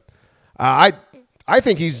good. I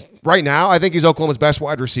think he's, right now, I think he's Oklahoma's best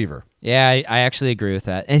wide receiver. Yeah, I actually agree with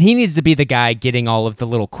that. And he needs to be the guy getting all of the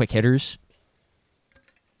little quick hitters.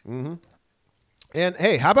 Mm-hmm. And,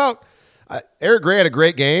 hey, how about Eric Gray had a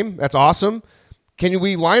great game. That's awesome. Can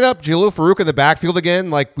we line up Jalil Farouk in the backfield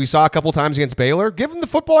again like we saw a couple times against Baylor? Give him the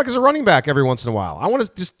football like as a running back every once in a while.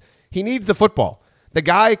 He needs the football. The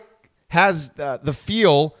guy has the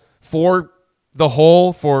feel for the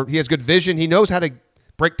hole, he has good vision. He knows how to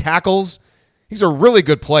break tackles. He's a really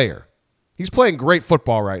good player. He's playing great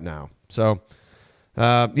football right now. So,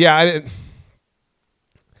 they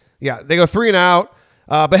go 3 and out.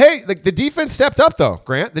 But hey, the defense stepped up though,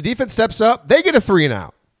 Grant. The defense steps up. They get a 3 and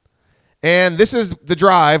out. And this is the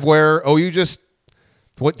drive where OU just,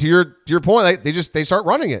 to your point, they start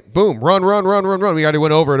running it. Boom, run. We already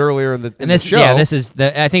went over it earlier in the show. Yeah,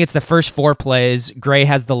 I think it's the first 4 plays. Gray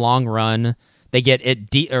has the long run. They get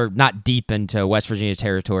it deep, or not deep into West Virginia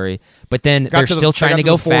territory, but then they're still trying to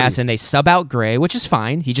go fast, and they sub out Gray, which is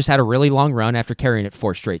fine. He just had a really long run after carrying it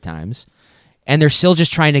 4 straight times, and they're still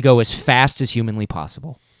just trying to go as fast as humanly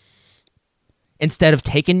possible. Instead of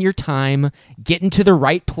taking your time, getting to the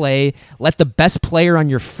right play, let the best player on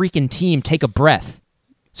your freaking team take a breath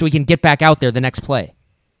so we can get back out there the next play.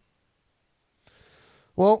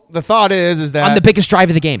 Well, the thought is that... on the biggest drive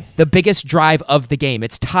of the game.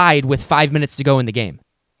 It's tied with 5 minutes to go in the game.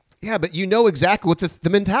 Yeah, but you know exactly what the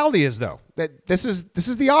mentality is, though. That this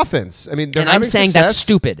is the offense. I mean, and I'm saying success. That's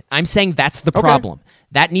stupid. I'm saying that's the problem.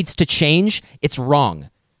 That needs to change. It's wrong.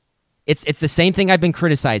 It's the same thing I've been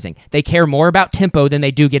criticizing. They care more about tempo than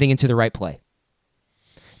they do getting into the right play.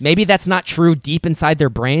 Maybe that's not true deep inside their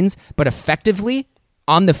brains, but effectively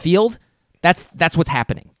on the field, that's what's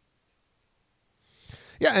happening.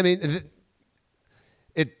 Yeah, I mean,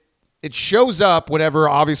 it shows up whenever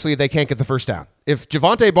obviously they can't get the first down. If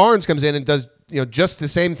Javonte Barnes comes in and does just the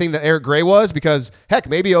same thing that Eric Gray was, because heck,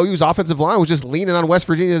 maybe OU's offensive line was just leaning on West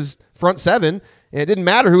Virginia's front 7, and it didn't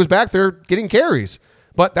matter who was back there getting carries.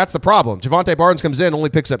 But that's the problem. Javonte Barnes comes in, only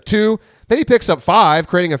picks up 2. Then he picks up 5,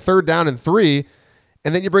 creating a 3rd down and 3.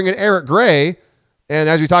 And then you bring in Eric Gray. And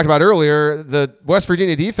as we talked about earlier, the West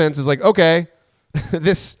Virginia defense is like, okay,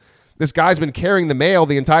 this guy's been carrying the mail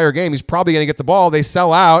the entire game. He's probably going to get the ball. They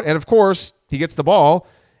sell out. And, of course, he gets the ball,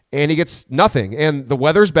 and he gets nothing. And the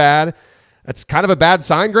weather's bad. That's kind of a bad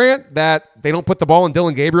sign, Grant, that they don't put the ball in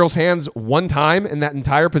Dylan Gabriel's hands one time in that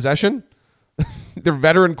entire possession. Their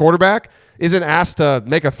veteran quarterback isn't asked to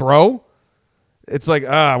make a throw. It's like,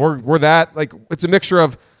 we're that, like, it's a mixture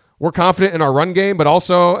of we're confident in our run game, but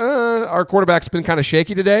also our quarterback's been kind of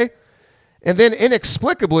shaky today. And then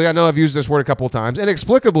inexplicably, I know I've used this word a couple of times,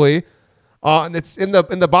 inexplicably, and it's in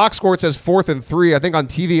the box score, it says 4th and 3. I think on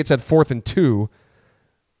TV it said 4th and 2.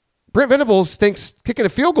 Brent Venables thinks kicking a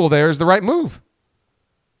field goal there is the right move.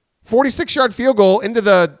 46-yard field goal into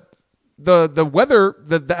the weather,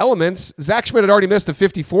 the elements. Zach Schmidt had already missed a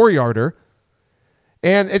 54-yarder.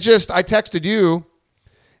 And it just, I texted you.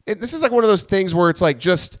 This is like one of those things where it's like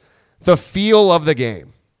just the feel of the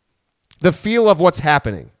game, the feel of what's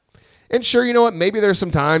happening. And sure, you know what? Maybe there's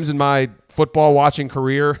some times in my football watching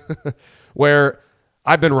career where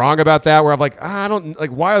I've been wrong about that, where I'm like, I don't like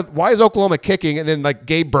why is Oklahoma kicking, and then like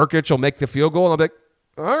Gabe Burkich will make the field goal, and I'm like,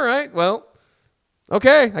 all right, well,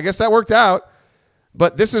 okay, I guess that worked out.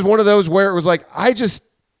 But this is one of those where it was like, this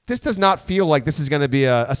does not feel like this is going to be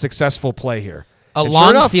a successful play here. A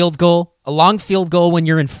long field goal when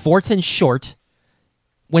you're in 4th and short,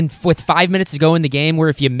 with 5 minutes to go in the game, where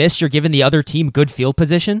if you miss, you're giving the other team good field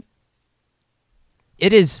position.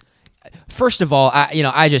 It is, first of all,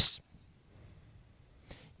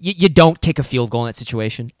 you don't kick a field goal in that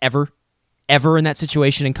situation ever in that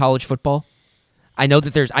situation in college football. I know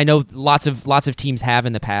lots of teams have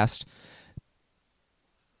in the past.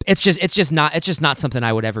 It's just not something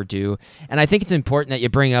I would ever do. And I think it's important that you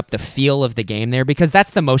bring up the feel of the game there, because that's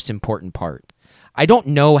the most important part. I don't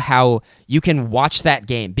know how you can watch that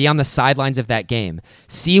game, be on the sidelines of that game,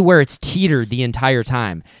 see where it's teetered the entire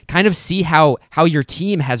time, kind of see how your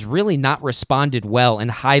team has really not responded well in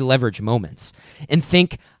high leverage moments, and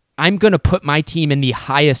think, I'm going to put my team in the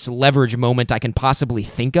highest leverage moment I can possibly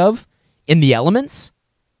think of in the elements.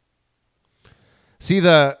 See,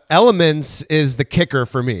 the elements is the kicker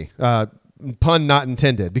for me, pun not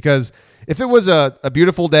intended, because if it was a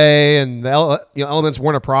beautiful day and the elements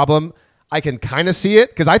weren't a problem, I can kind of see it,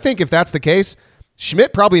 because I think if that's the case,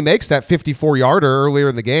 Schmidt probably makes that 54-yarder earlier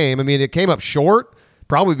in the game. I mean, it came up short,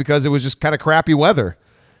 probably because it was just kind of crappy weather.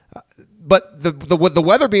 But the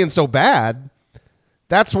weather being so bad,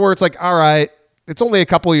 that's where it's like, all right, it's only a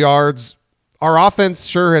couple of yards. Our offense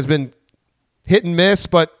sure has been hit and miss,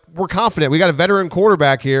 but we're confident. We got a veteran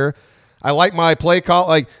quarterback here. I like my play call.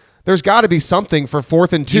 Like, there's got to be something for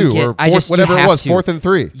 4th and 2 or whatever it was, 4th and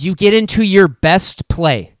 3. You get into your best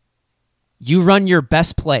play. You run your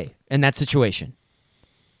best play in that situation.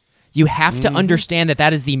 You have to understand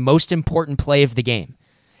that is the most important play of the game.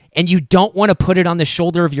 And you don't want to put it on the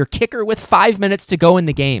shoulder of your kicker with 5 minutes to go in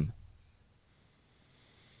the game.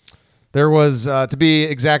 There was, to be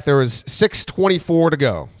exact, there was 6:24 to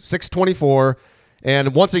go. 6:24.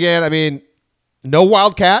 And once again, I mean, no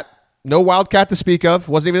Wildcat to speak of.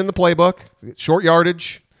 Wasn't even in the playbook. Short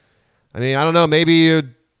yardage. I mean, I don't know.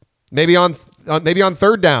 Maybe on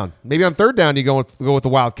third down. Maybe on third down you go with the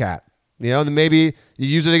Wildcat. You know, then maybe you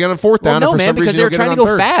use it again on 4th down. Well, no, man, because they're trying to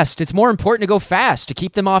go fast. It's more important to go fast to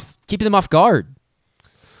keep them off guard.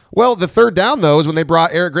 Well, the third down though is when they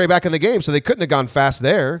brought Eric Gray back in the game, so they couldn't have gone fast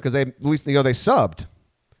there because they at least they subbed.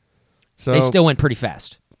 So they still went pretty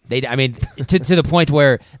fast. To the point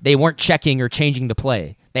where they weren't checking or changing the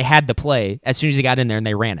play. They had the play as soon as he got in there and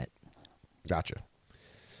they ran it. Gotcha.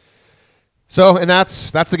 So, and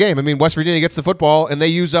that's the game. I mean, West Virginia gets the football and they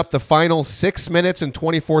use up the final 6 minutes and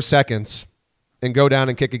 24 seconds and go down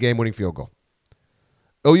and kick a game-winning field goal.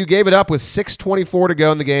 OU gave it up with 6:24 to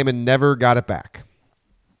go in the game and never got it back.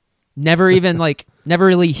 Never even never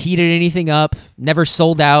really heated anything up. Never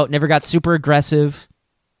sold out. Never got super aggressive.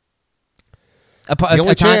 A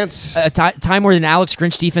time where an Alex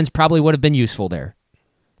Grinch defense probably would have been useful there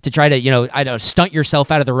to try to stunt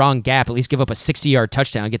yourself out of the wrong gap. At least give up a 60-yard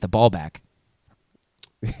touchdown and get the ball back.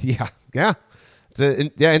 Yeah. It's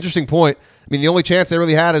interesting point. I mean, the only chance they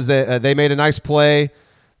really had is that they made a nice play.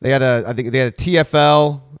 They had a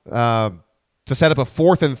TFL to set up a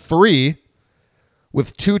 4th and 3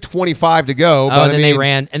 with 2:25 to go. They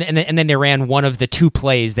ran, and then they ran one of the two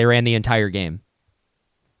plays they ran the entire game.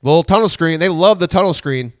 Little tunnel screen. They love the tunnel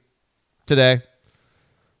screen today.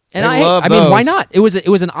 And I mean, why not? It was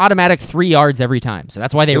an automatic 3 yards every time. So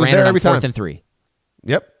that's why they ran it on 4th and 3.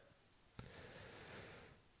 Yep.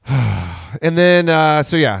 And then,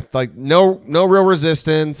 no real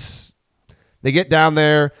resistance. They get down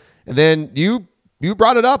there, and then you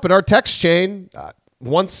brought it up in our text chain.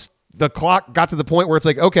 Once the clock got to the point where it's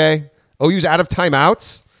like, okay, OU's out of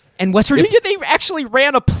timeouts. And West Virginia, they actually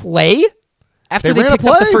ran a play after they picked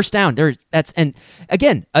up the first down. And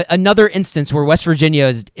again, another instance where West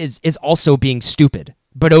Virginia is also being stupid,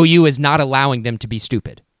 but OU is not allowing them to be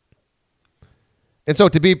stupid. And so,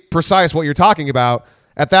 to be precise, what you're talking about,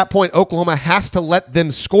 at that point, Oklahoma has to let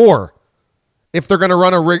them score if they're going to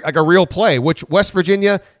run a real play, which West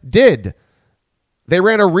Virginia did. They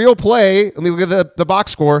ran a real play. Let me look at the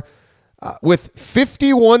box score. With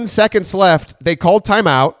 51 seconds left, they called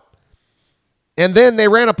timeout, and then they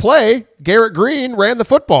ran a play. Garrett Green ran the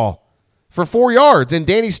football. for 4 yards, and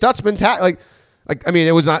Danny Stutzman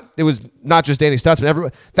it was not just Danny Stutzman.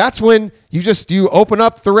 Everybody, that's when you open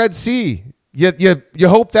up the Red Sea. You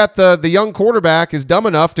hope that the young quarterback is dumb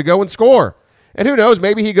enough to go and score. And who knows,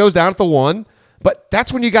 maybe he goes down at the 1, but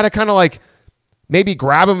that's when you got to kind of like maybe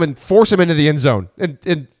grab him and force him into the end zone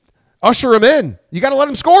and usher him in. You got to let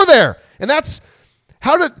him score there. And that's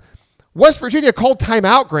how did West Virginia called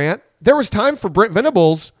timeout, Grant. There was time for Brent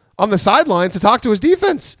Venables on the sidelines to talk to his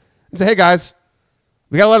defense and say, hey guys,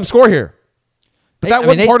 we got to let him score here. But that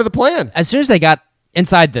wasn't part of the plan. As soon as they got in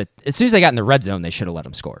the red zone, they should have let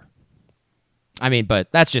him score. I mean,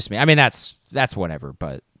 but that's just me. I mean, that's whatever.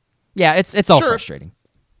 But yeah, it's all frustrating.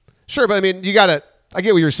 Sure, but I mean, I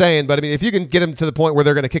get what you're saying, but I mean, if you can get them to the point where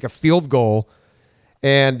they're going to kick a field goal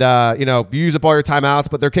and, you use up all your timeouts,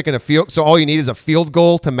 but they're kicking a field, so all you need is a field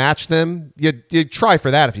goal to match them, you try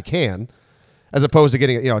for that if you can, as opposed to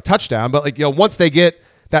getting, a touchdown. But once they get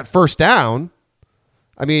that first down,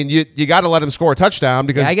 I mean, you got to let them score a touchdown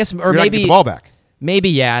because I guess, or maybe get the ball back. Maybe,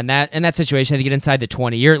 yeah. In that situation, if you get inside the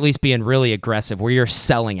 20, you're at least being really aggressive, where you're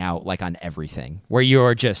selling out like on everything, where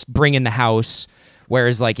you're just bringing the house.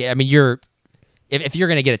 Whereas, if you're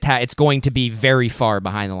going to get attacked, it's going to be very far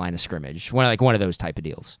behind the line of scrimmage. One of those type of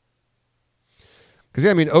deals. Because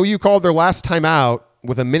OU called their last timeout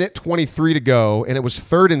with 1:23 to go, and it was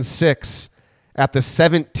 3rd and 6 at the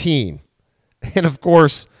 17, and of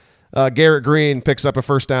course. Garrett Green picks up a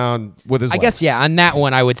first down with his legs. I guess, yeah, on that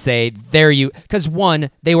one, I would say because one,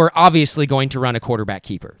 they were obviously going to run a quarterback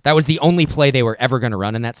keeper. That was the only play they were ever going to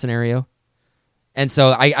run in that scenario. And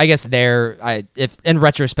so I guess if in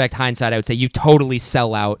retrospect, hindsight, I would say you totally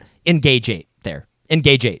sell out. Engage 8 there.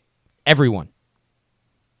 Engage 8. Everyone.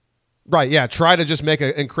 Right, yeah. Try to just make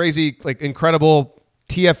a crazy, incredible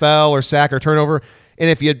TFL or sack or turnover. And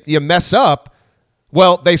if you mess up,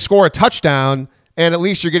 well, they score a touchdown. And at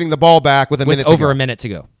least you're getting the ball back with a minute to go. Over a minute to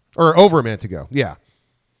go. Or over a minute to go, yeah.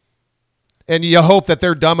 And you hope that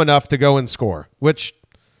they're dumb enough to go and score, which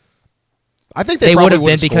I think they would have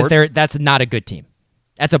been because that's not a good team.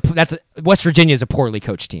 West Virginia is a poorly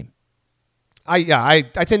coached team. I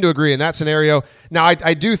tend to agree in that scenario. Now,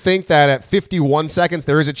 I do think that at 51 seconds,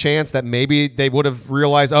 there is a chance that maybe they would have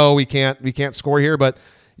realized, we can't score here, but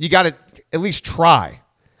you got to at least try.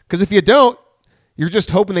 Because if you don't, you're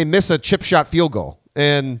just hoping they miss a chip shot field goal.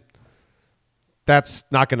 And that's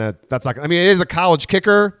not going to, I mean, it is a college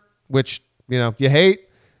kicker, which, you hate,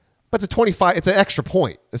 but it's it's an extra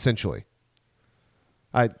point, essentially.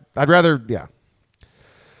 I'd rather, yeah.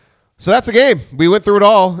 So that's the game. We went through it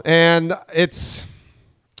all, and I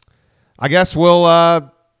guess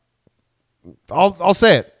I'll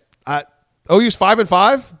say it. OU's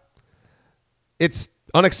 5-5. It's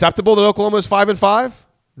unacceptable that Oklahoma is 5-5.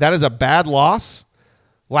 That is a bad loss.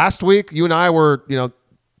 Last week, you and I were,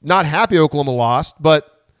 not happy Oklahoma lost,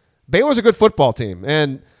 but Baylor's a good football team.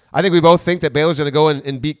 And I think we both think that Baylor's going to go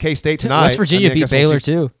and beat K-State tonight. West Virginia beat Baylor,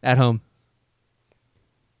 too, at home.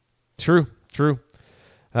 True.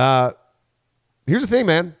 Here's the thing,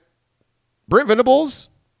 man. Brent Venables,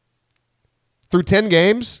 through 10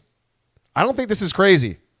 games, I don't think this is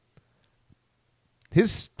crazy.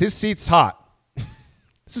 His seat's hot.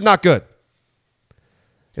 This is not good.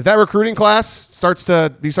 If that recruiting class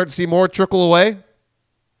you start to see more trickle away,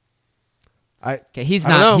 he's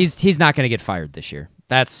not going to get fired this year.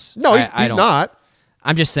 He's not.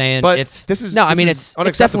 I'm just saying. But it's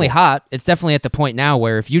definitely hot. It's definitely at the point now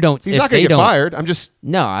where if you don't, he's not going to get fired.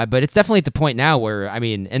 But it's definitely at the point now where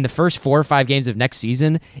in the first 4 or 5 games of next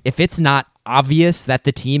season, if it's not obvious that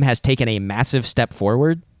the team has taken a massive step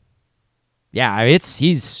forward,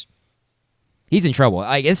 he's in trouble.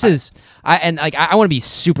 I want to be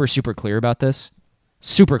super, super clear about this.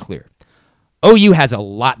 Super clear. OU has a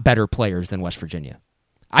lot better players than West Virginia.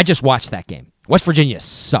 I just watched that game. West Virginia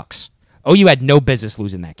sucks. OU had no business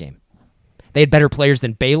losing that game. They had better players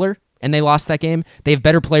than Baylor, and they lost that game. They have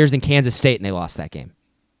better players than Kansas State, and they lost that game.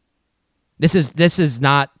 It's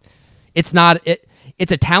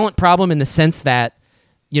a talent problem in the sense that,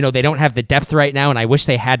 they don't have the depth right now, and I wish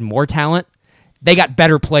they had more talent. They got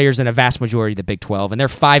better players than a vast majority of the Big 12, and they're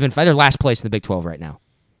 5-5. They're last place in the Big 12 right now.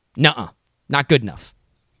 Nuh-uh. Not good enough.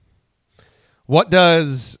 What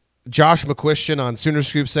does Josh McCuistion on Sooner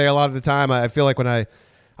Scoop say a lot of the time? I feel like when I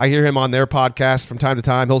hear him on their podcast from time to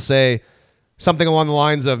time, he'll say something along the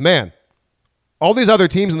lines of, man, all these other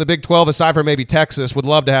teams in the Big 12, aside from maybe Texas, would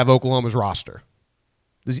love to have Oklahoma's roster.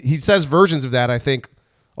 He says versions of that, I think,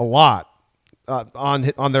 a lot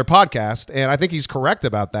on their podcast, and I think he's correct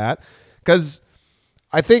about that because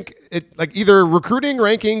I think either recruiting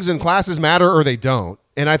rankings and classes matter or they don't,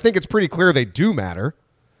 and I think it's pretty clear they do matter.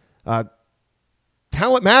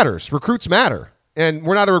 talent matters. Recruits matter. And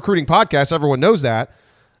we're not a recruiting podcast. Everyone knows that.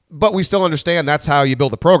 But we still understand that's how you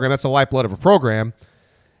build a program. That's the lifeblood of a program.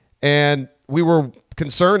 And we were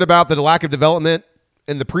concerned about the lack of development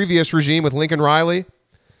in the previous regime with Lincoln Riley.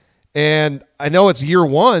 And I know it's year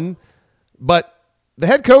one, but the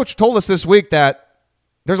head coach told us this week that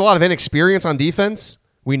there's a lot of inexperience on defense.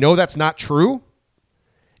 We know that's not true.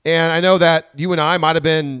 And I know that you and I might have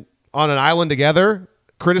been on an island together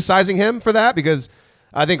criticizing him for that, because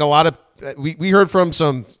I think a lot of we heard from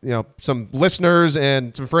some listeners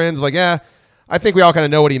and some friends like, yeah, I think we all kind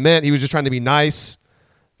of know what he meant. He was just trying to be nice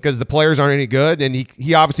because the players aren't any good. And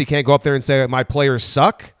he obviously can't go up there and say my players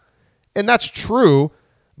suck. And that's true.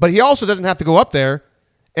 But he also doesn't have to go up there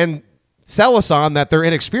and sell us on that they're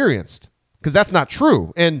inexperienced, because that's not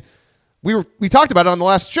true. And we talked about it on the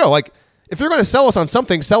last show. Like, if you're going to sell us on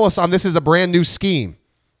something, sell us on this is a brand new scheme.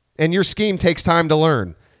 And your scheme takes time to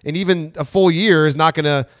learn. And even a full year is not going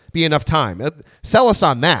to be enough time. Sell us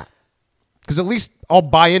on that, because at least I'll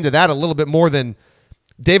buy into that a little bit more than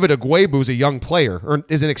David Agwebu is a young player or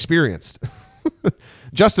is inexperienced.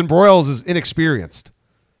 Justin Broyles is inexperienced.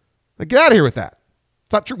 Like, get out of here with that.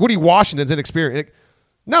 It's not true. Woody Washington's inexperienced.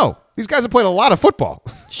 No, these guys have played a lot of football.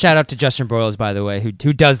 Shout out to Justin Broyles, by the way, who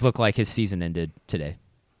does look like his season ended today.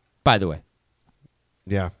 By the way.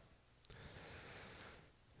 Yeah.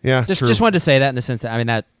 Yeah, just wanted to say that in the sense that, I mean,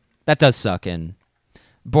 that does suck, and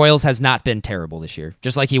Broyles has not been terrible this year,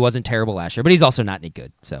 just like he wasn't terrible last year, but he's also not any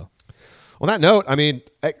good. So, on that note, I mean,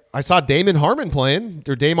 I saw Damon Harmon playing, and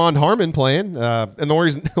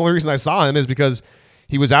the only reason I saw him is because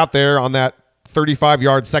he was out there on that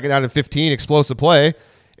 35-yard second down and 15 explosive play,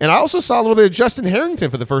 and I also saw a little bit of Justin Harrington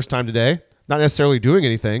for the first time today. Not necessarily doing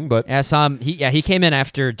anything, but yeah, I saw him. He came in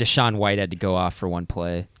after Deshaun White had to go off for one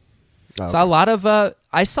play. Oh, okay.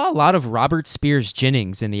 I saw a lot of Robert Spears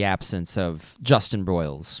Jennings in the absence of Justin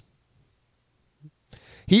Broyles.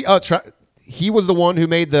 He was the one who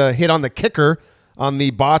made the hit on the kicker on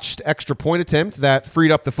the botched extra point attempt that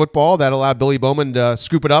freed up the football that allowed Billy Bowman to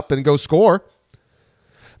scoop it up and go score.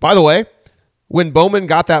 By the way, when Bowman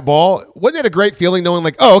got that ball, wasn't it a great feeling knowing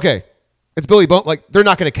like, oh, okay, it's Billy Bowman. Like, they're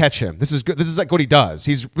not going to catch him. This is good. This is like what he does.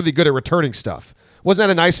 He's really good at returning stuff. Wasn't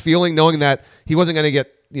that a nice feeling knowing that he wasn't going to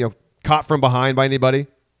get, caught from behind by anybody?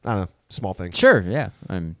 I don't know. Small thing. Sure. Yeah.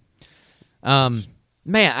 Man,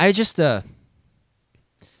 I just,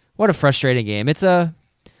 what a frustrating game. It's a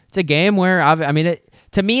game where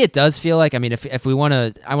to me, it does feel like, if we want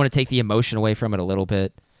to, I want to take the emotion away from it a little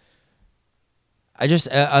bit. I just,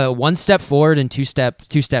 one step forward and two step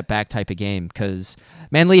back type of game. Cause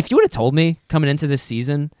man, Lee, if you would have told me coming into this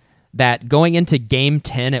season that going into game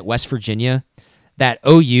 10 at West Virginia, that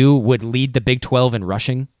OU would lead the Big 12 in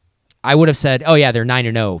rushing, I would have said, oh, yeah, they're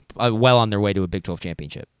 9-0, well on their way to a Big 12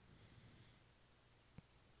 championship.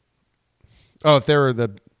 Oh, if they were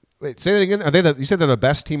wait, say that again. Are they you said they're the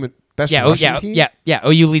best team, rushing team? Yeah.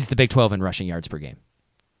 OU leads the Big 12 in rushing yards per game.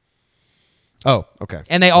 Oh, okay.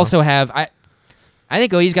 And they also have, I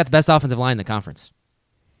think OU's got the best offensive line in the conference.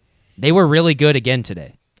 They were really good again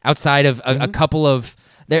today. Outside of a couple of,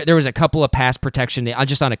 there was a couple of pass protection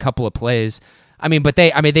just on a couple of plays. But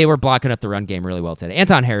they were blocking up the run game really well today.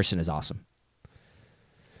 Anton Harrison is awesome.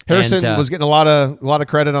 Harrison was getting a lot of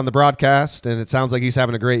credit on the broadcast, and it sounds like he's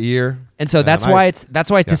having a great year. And so that's why it's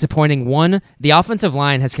disappointing. One, the offensive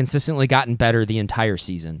line has consistently gotten better the entire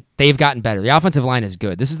season. They've gotten better. The offensive line is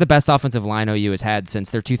good. This is the best offensive line OU has had since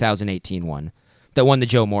their 2018 one that won the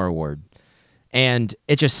Joe Moore Award. And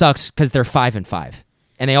it just sucks because they're 5-5.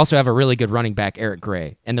 And they also have a really good running back, Eric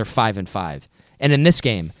Gray, and they're 5-5. And in this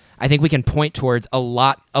game, I think we can point towards a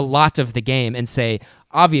lot of the game and say,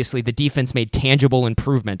 obviously, the defense made tangible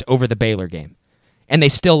improvement over the Baylor game, and they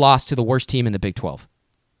still lost to the worst team in the Big 12.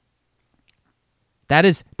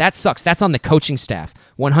 That sucks. That's on the coaching staff,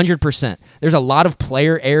 100%. There's a lot of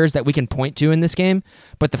player errors that we can point to in this game,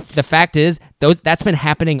 but the fact is, that's been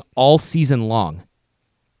happening all season long,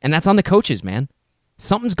 and that's on the coaches, man.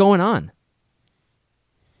 Something's going on.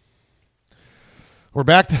 We're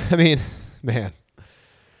back to, man.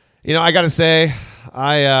 I got to say,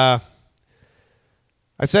 I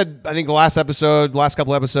said, I think the last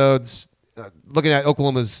couple episodes, looking at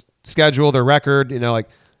Oklahoma's schedule, their record,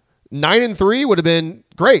 9-3 would have been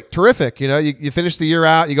great, terrific. You finish the year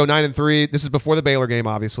out, you go 9-3. This is before the Baylor game,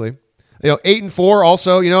 obviously. 8-4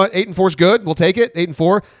 also, 8-4 is good. We'll take it,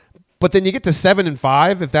 8-4. But then you get to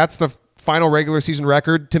 7-5, if that's the final regular season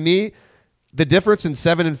record. To me, the difference in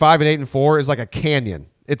 7-5 and 8-4 is like a canyon.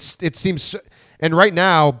 It seems. And right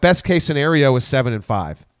now, best case scenario is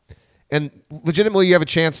 7-5. And legitimately, you have a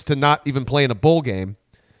chance to not even play in a bowl game.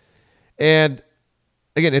 And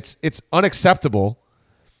again, it's unacceptable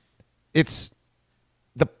there's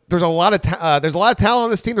a lot of talent on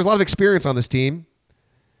this team. There's a lot of experience on this team.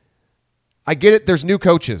 I get it. There's new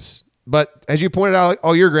coaches, but as you pointed out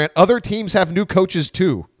all year, Grant, other teams have new coaches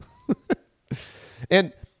too,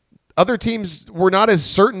 and other teams were not as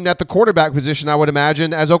certain at the quarterback position, I would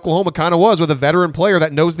imagine, as Oklahoma kind of was with a veteran player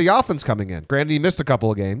that knows the offense coming in. Granted, he missed a couple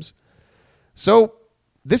of games, so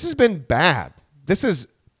this has been bad. This is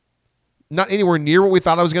not anywhere near what we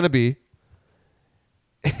thought it was going to be,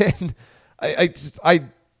 and it's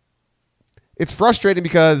frustrating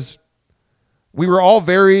because we were all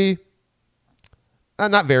we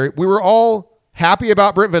were all happy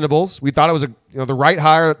about Brent Venables. We thought it was the right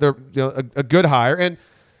hire, a good hire, and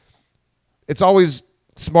it's always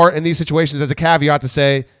smart in these situations as a caveat to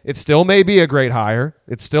say it still may be a great hire.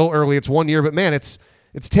 It's still early. It's 1 year, but man, it's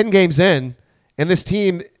 10 games in, and this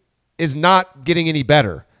team is not getting any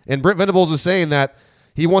better. And Brent Venables was saying that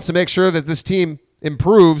he wants to make sure that this team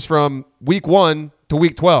improves from week 1 to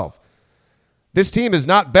week 12. This team is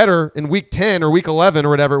not better in week 10 or week 11 or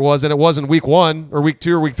whatever it was than it was in week 1 or week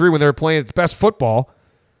 2 or week 3 when they were playing its best football.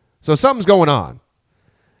 So something's going on.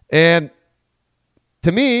 And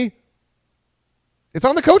to me, it's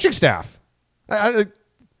on the coaching staff.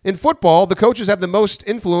 In football, the coaches have the most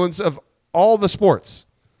influence of all the sports.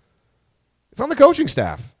 It's on the coaching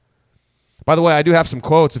staff. By the way, I do have some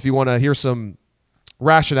quotes if you want to hear some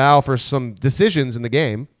rationale for some decisions in the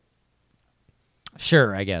game.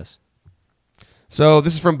 Sure, I guess. So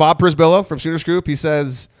this is from Bob Prisbillo from Sooners Group. He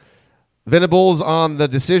says, Venables on the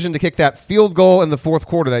decision to kick that field goal in the fourth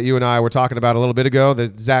quarter that you and I were talking about a little bit ago,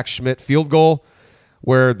 the Zach Schmidt field goal,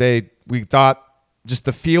 where we thought just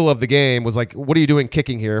the feel of the game was like, what are you doing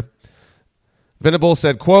kicking here? Venables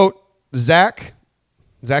said, quote, Zach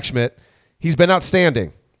Schmidt, he's been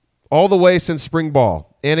outstanding all the way since spring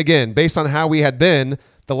ball. And again, based on how we had been,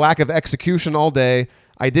 the lack of execution all day,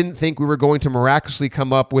 I didn't think we were going to miraculously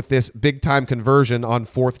come up with this big-time conversion on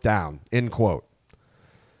fourth down, end quote.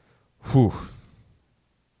 Whew.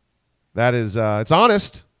 That is, it's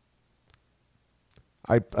honest.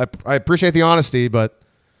 I appreciate the honesty, but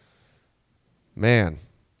man,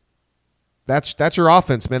 that's your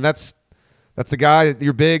offense, man. That's the guy,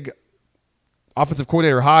 your big offensive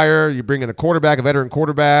coordinator hire. You bring in a quarterback, a veteran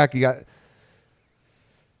quarterback. You got.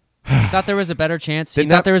 Thought there was a better chance. He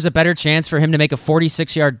thought there was a better chance for him to make a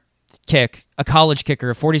 46-yard kick, a college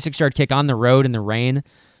kicker, a 46-yard kick on the road in the rain,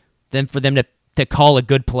 than for them to call a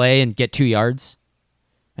good play and get 2 yards.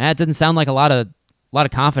 That doesn't sound like a lot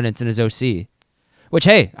of confidence in his OC. Which,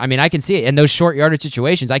 hey, I mean, I can see it in those short yardage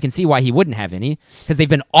situations. I can see why he wouldn't have any, because they've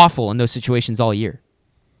been awful in those situations all year.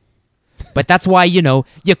 But that's why, you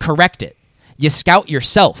correct it. You scout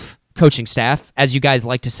yourself, coaching staff, as you guys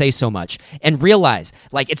like to say so much, and realize,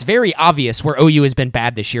 it's very obvious where OU has been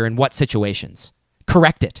bad this year and what situations.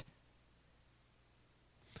 Correct it.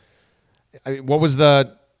 What was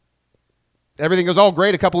everything was all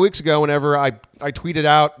great a couple weeks ago whenever I tweeted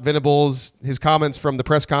out Venables, his comments from the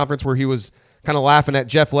press conference where he was kind of laughing at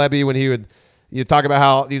Jeff Lebby when you talk about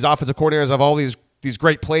how these offensive coordinators have all these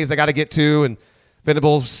great plays they got to get to, and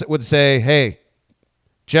Venables would say, hey,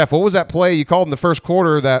 Jeff, what was that play you called in the first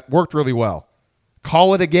quarter that worked really well?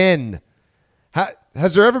 Call it again.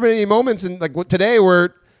 Has there ever been any moments in today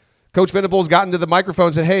where Coach Venables got into the microphone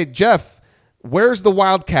and said, hey, Jeff, where's the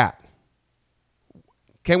Wildcat?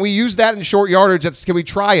 Can we use that in short yardage? Can we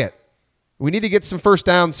try it? We need to get some first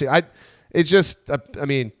downs here. I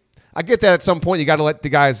get that at some point you got to let the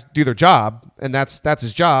guys do their job, and that's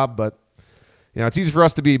his job. But it's easy for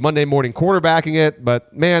us to be Monday morning quarterbacking it.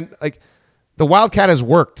 But man, the Wildcat has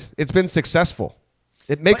worked. It's been successful.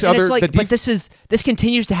 It makes but this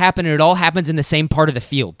continues to happen, and it all happens in the same part of the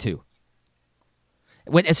field too.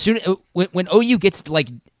 When OU gets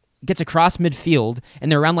across midfield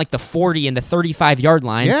and they're around the 40 and the 35-yard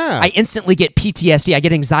line, yeah. I instantly get PTSD. I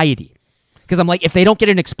get anxiety because I'm like, if they don't get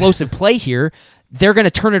an explosive play here, they're going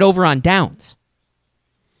to turn it over on downs.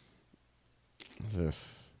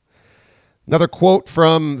 Another quote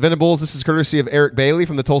from Venables. This is courtesy of Eric Bailey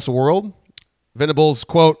from the Tulsa World. Venables,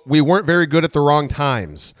 quote, we weren't very good at the wrong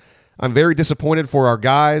times. I'm very disappointed for our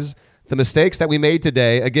guys. The mistakes that we made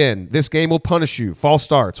today, again, this game will punish you. False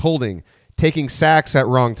starts, holding, taking sacks at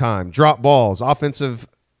wrong time, drop balls, offensive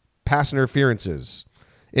pass interferences,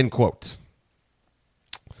 end quote.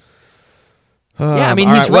 Yeah, I mean,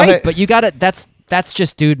 he's right, but you got to, that's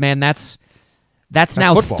just, dude, man, that's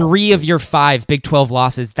now football. 3 of your 5 Big 12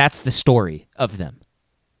 losses. That's the story of them.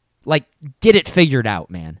 Get it figured out,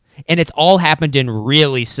 man. And it's all happened in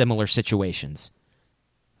really similar situations.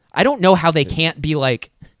 I don't know how they can't be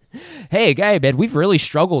Hey, guy, man, we've really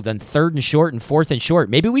struggled on 3rd and short and 4th and short.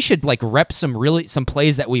 Maybe we should like rep some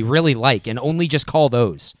plays that we really like and only just call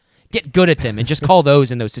those. Get good at them and just call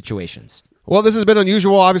those in those situations. Well, this has been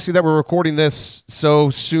unusual, obviously, that we're recording this so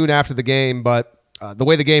soon after the game, but the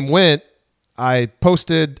way the game went, I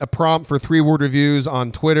posted a prompt for 3-word reviews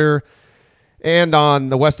on Twitter and on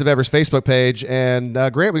the West of Evers Facebook page, and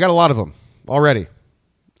Grant, we got a lot of them already,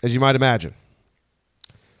 as you might imagine.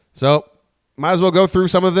 So, might as well go through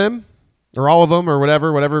some of them, or all of them, or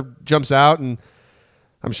whatever jumps out, and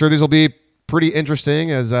I'm sure these will be pretty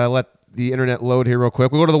interesting as I let the internet load here real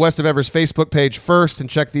quick. We'll go to the West of Evers Facebook page first and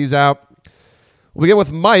check these out. We'll begin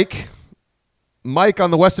with Mike. Mike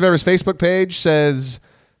on the West of Evers Facebook page says,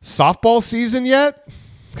 softball season yet?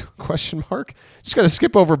 Question mark. Just got to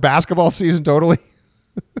skip over basketball season totally.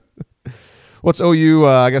 What's OU?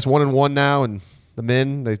 I guess 1-1 now, and the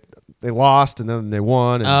men they lost and then they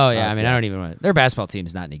won. And, I mean, I don't even want their basketball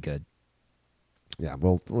team's not any good. Yeah,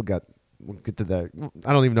 we'll get to that.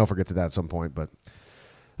 I don't even know if we'll get to that at some point, but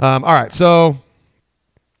all right. So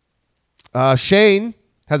Shane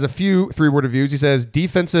has a few 3-word reviews. He says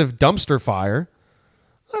defensive dumpster fire.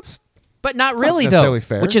 But not really, not necessarily though,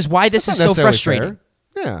 fair. Which is why this is so frustrating.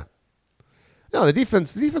 Fair. Yeah. No, the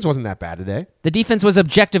defense wasn't that bad today. The defense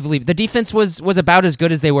was was about as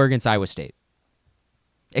good as they were against Iowa State.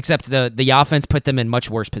 Except the offense put them in much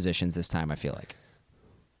worse positions this time, I feel like.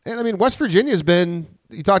 And, I mean, West Virginia's been,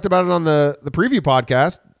 you talked about it on the preview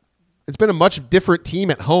podcast, it's been a much different team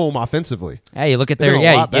at home offensively. Yeah, you look at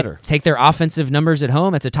you take their offensive numbers at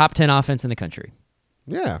home, it's a top 10 offense in the country.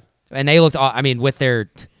 Yeah. And they looked, I mean,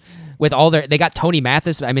 they got Tony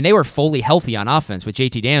Mathis. I mean, they were fully healthy on offense with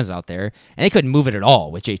JT Daniels out there, and they couldn't move it at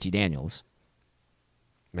all with JT Daniels.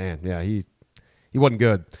 Man, yeah, he wasn't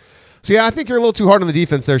good. So, yeah, I think you're a little too hard on the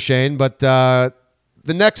defense there, Shane, but the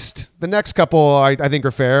next couple I think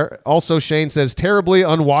are fair. Also, Shane says, terribly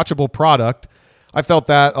unwatchable product. I felt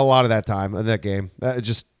that a lot of that time in that game. It's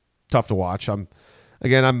just tough to watch. I'm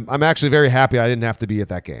actually very happy I didn't have to be at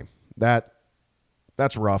that game.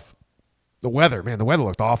 That's rough. The weather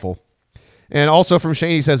looked awful. And also from Shane,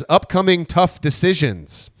 he says, upcoming tough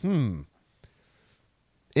decisions.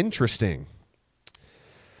 Interesting.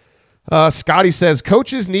 Scotty says,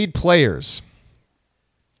 coaches need players.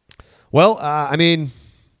 Well, I mean,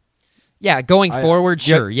 yeah, going forward,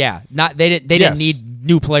 sure, yeah. They didn't need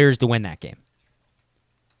new players to win that game.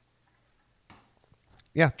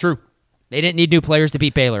 Yeah, true. They didn't need new players to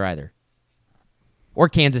beat Baylor either, or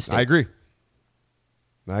Kansas State. I agree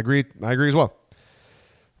as well.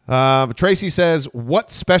 Tracy says, what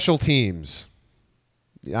special teams?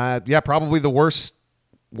 Probably the worst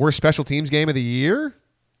special teams game of the year.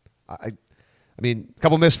 I mean, a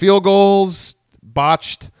couple missed field goals,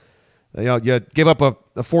 botched. You give up a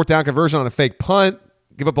 4th down conversion on a fake punt,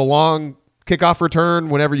 give up a long kickoff return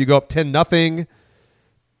whenever you go up 10-0.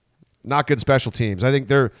 Not good special teams. I think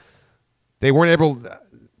they weren't able.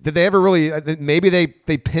 Did they ever really? Maybe they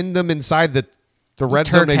pinned them inside the red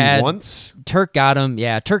zone once. Turk got him.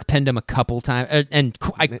 Yeah, Turk pinned him a couple times, and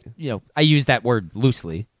I use that word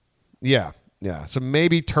loosely. Yeah. So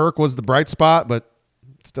maybe Turk was the bright spot, but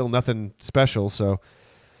still nothing special. So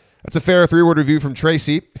that's a fair 3-word review from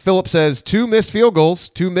Tracy. Philip says 2 missed field goals,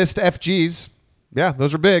 2 missed FGs. Yeah,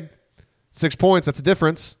 those are big. 6 points. That's a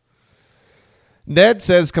difference. Ned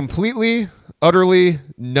says completely, utterly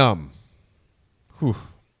numb. Whew.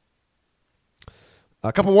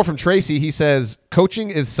 A couple more from Tracy. He says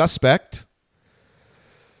coaching is suspect.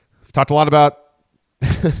 We've talked a lot about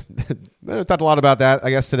that,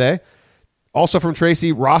 I guess, today. Also from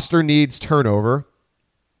Tracy, roster needs turnover.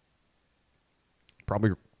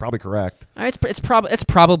 Probably correct. It's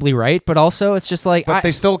probably right, but also it's just like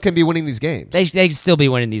they still can be winning these games. They can still be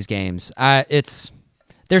winning these games. There's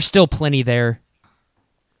still plenty there.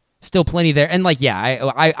 And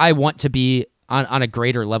I want to be on a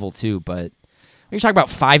greater level too, but you're talking about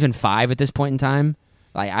 5-5 at this point in time.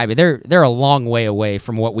 They're a long way away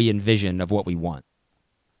from what we envision of what we want.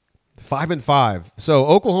 5-5. So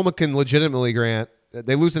Oklahoma can legitimately, Grant,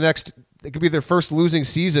 they lose it could be their first losing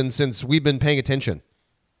season since we've been paying attention,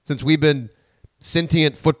 since we've been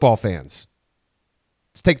sentient football fans.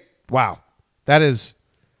 Wow. That is,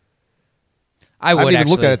 I haven't even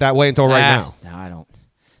looked at it that way until right now. No, I don't.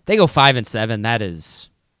 They go 5-7. That is,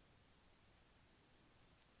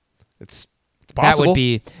 it's possible.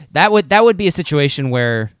 That would be a situation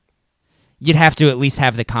where you'd have to at least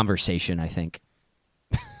have the conversation, I think.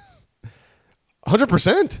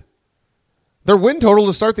 100%. Their win total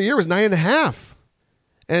to start the year was 9.5.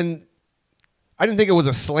 And I didn't think it was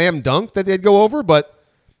a slam dunk that they'd go over, but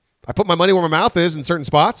I put my money where my mouth is in certain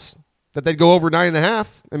spots. that they'd go over 9.5.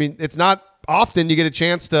 I mean, it's not often you get a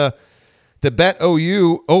chance to bet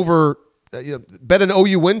OU over, bet an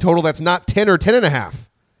OU win total that's not 10 or 10.5.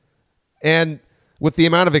 And with the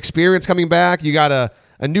amount of experience coming back, you got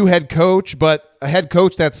a new head coach, but a head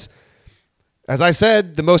coach that's, as I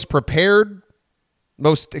said, the most prepared,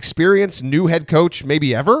 most experienced new head coach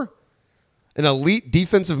maybe ever. An elite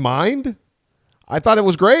defensive mind. I thought it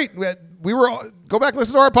was great. We were go back and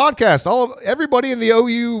listen to our podcast. Everybody in the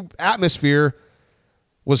OU atmosphere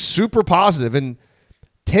was super positive. And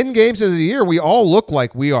 10 games into the year, we all look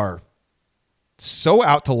like we are so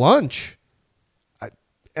out to lunch.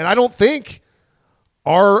 And I don't think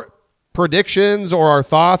our predictions or our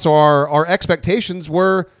thoughts or our expectations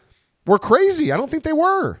were crazy. I don't think they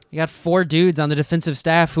were. You got 4 dudes on the defensive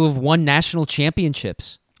staff who have won national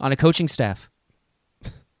championships on a coaching staff.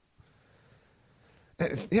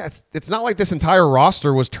 Yeah, it's not like this entire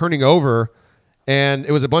roster was turning over and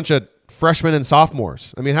it was a bunch of freshmen and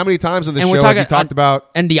sophomores. I mean, how many times on the show have you talked about...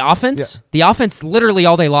 And the offense? Yeah. The offense, literally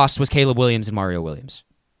all they lost was Caleb Williams and Mario Williams.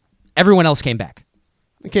 Everyone else came back.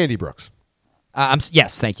 And Kennedy Brooks.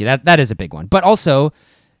 Yes, thank you. That is a big one. But also,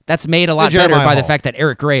 that's made a lot better by the fact that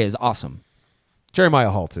Eric Gray is awesome. Jeremiah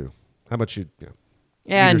Hall, too. How much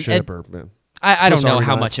leadership or... I don't know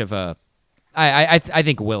how much of a... I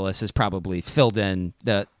think Willis has probably filled in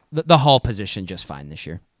the Hall position just fine this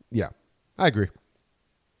year. Yeah, I agree.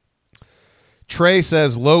 Trey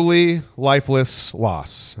says, lowly, lifeless,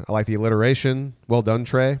 loss. I like the alliteration. Well done,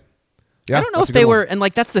 Trey. Yeah, I don't know if they were, and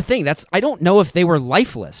like that's the thing. I don't know if they were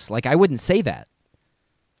lifeless. Like I wouldn't say that.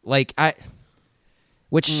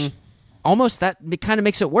 Almost that kind of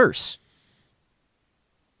makes it worse.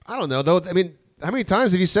 I don't know though. I mean, how many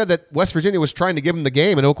times have you said that West Virginia was trying to give them the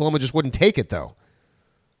game and Oklahoma just wouldn't take it though?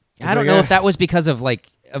 I don't know if that was because of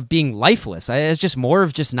being lifeless. It's just more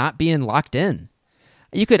of just not being locked in.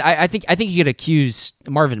 You could, I think you could accuse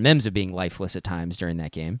Marvin Mims of being lifeless at times during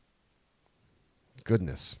that game.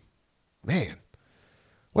 Goodness, man,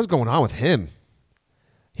 what's going on with him?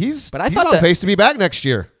 He's on pace to be back next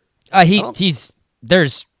year. He's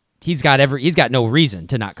got no reason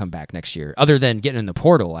to not come back next year, other than getting in the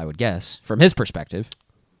portal. I would guess from his perspective.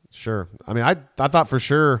 Sure. I mean, I thought for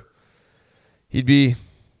sure he'd be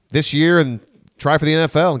this year and try for the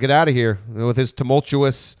NFL and get out of here with his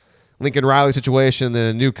tumultuous Lincoln Riley situation,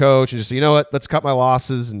 then a new coach, and just, you know what, let's cut my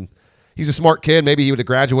losses. And he's a smart kid. Maybe he would have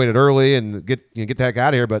graduated early and get the heck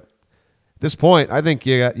out of here. But at this point, I think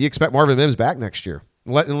you expect Marvin Mims back next year.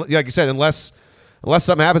 Like you said, unless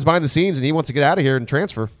something happens behind the scenes and he wants to get out of here and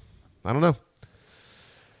transfer. I don't know.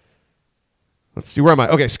 Let's see, where am I?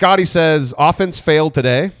 Okay, Scotty says, offense failed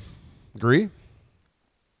today. Agree?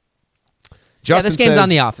 Justin this game's on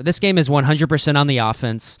the offense. This game is 100% on the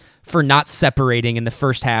offense for not separating in the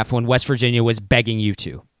first half when West Virginia was begging you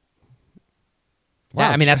to. Wow, yeah,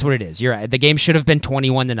 I mean, that's what it is. You're right. The game should have been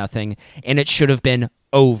 21-0, and it should have been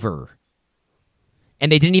over.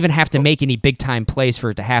 And they didn't even have to make any big-time plays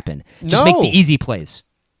for it to happen. Just make the easy plays.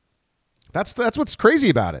 That's what's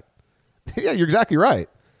crazy about it. Yeah, you're exactly right.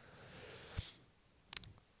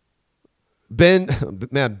 Ben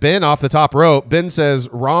off the top rope. Ben says,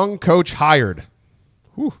 wrong coach hired.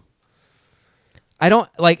 Whew. I don't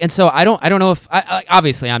know if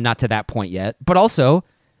obviously I'm not to that point yet, but also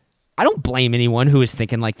I don't blame anyone who is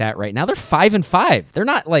thinking like that right now. They're 5-5. They're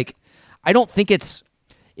not I don't think it's,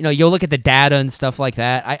 you'll look at the data and stuff like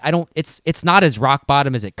that. It's not as rock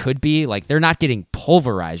bottom as it could be. Like they're not getting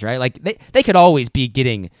pulverized, right? Like they could always be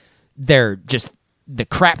getting the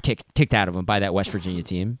crap kicked out of them by that West Virginia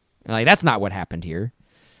team. Like that's not what happened here.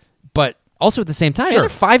 But also at the same time, they're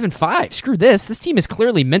 5-5. Screw this. This team is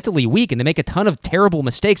clearly mentally weak, and they make a ton of terrible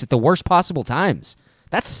mistakes at the worst possible times.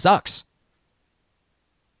 That sucks.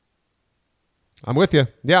 I'm with you.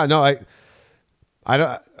 Yeah, no, I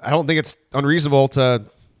don't think it's unreasonable to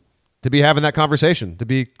be having that conversation, to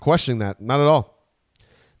be questioning that. Not at all.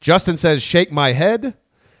 Justin says, "Shake my head,"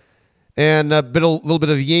 and a little bit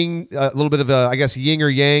of yin, I guess yin or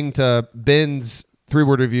yang to Ben's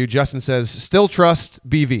 3-word review. Justin says, "Still trust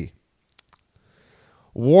BV."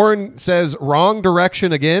 Warren says, "Wrong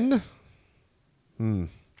direction again."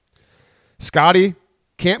 Scotty,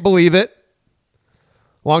 "Can't believe it."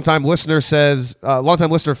 Longtime listener Philip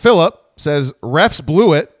says, "Refs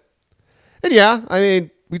blew it." And yeah, I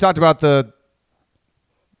mean, we talked about the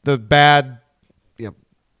bad,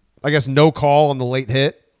 I guess no call on the late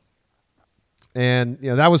hit, and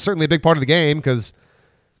that was certainly a big part of the game because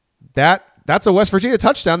that's a West Virginia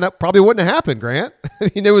touchdown that probably wouldn't have happened, Grant.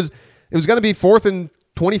 I mean, it was going to be 4th and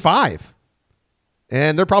 25,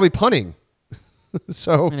 and they're probably punting.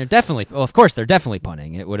 So they're definitely, of course, they're definitely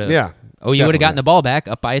punting. It would have. Yeah, OU would have Definitely. gotten the ball back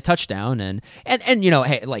up by a touchdown, and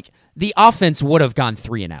hey, like the offense would have gone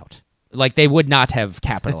 3 and out. Like they would not have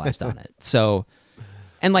capitalized on it. So,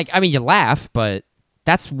 and like I mean, you laugh, but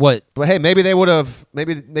that's what. But hey, maybe they would have.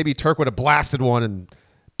 Maybe Turk would have blasted one and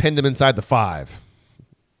pinned him inside the 5.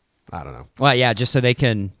 I don't know. Well, yeah, just so they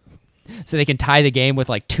can tie the game with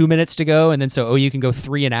like 2 minutes to go, and then so OU can go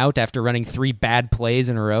 3 and out after running 3 bad plays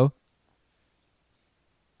in a row.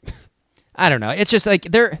 I don't know. It's just like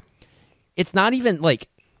it's not even like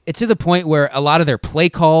it's to the point where a lot of their play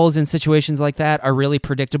calls in situations like that are really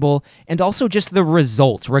predictable, and also just the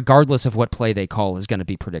result, regardless of what play they call, is going to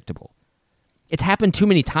be predictable. It's happened too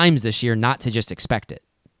many times this year not to just expect it.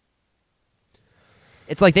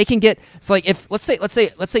 It's like they can get. It's like if let's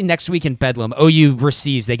say next week in Bedlam, OU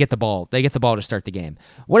receives, they get the ball to start the game.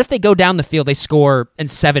 What if they go down the field, they score in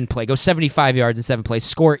 7 plays, go 75 yards in 7 plays,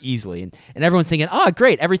 score easily, and everyone's thinking, oh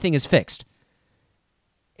great, everything is fixed.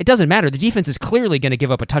 It doesn't matter. The defense is clearly going to give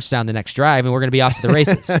up a touchdown the next drive, and we're going to be off to the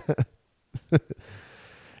races.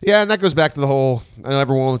 Yeah, and that goes back to the whole. I know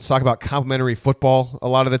everyone wants to talk about complementary football a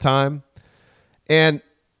lot of the time, and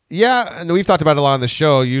yeah, and we've talked about it a lot on the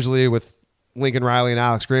show, usually with Lincoln Riley and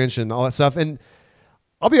Alex Grinch and all that stuff. And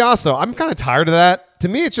I'll be honest though, I'm kind of tired of that. To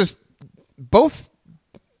me, it's just both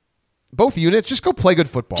units just go play good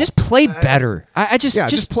football. Just play better.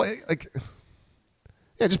 Just play like.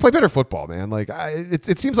 Yeah, just play better football, man. Like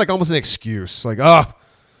it seems like almost an excuse. Like,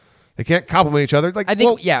 they can't compliment each other. Like, I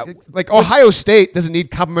think, like Ohio State doesn't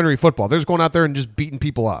need complimentary football. They're just going out there and just beating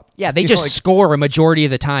people up. Yeah, they just score a majority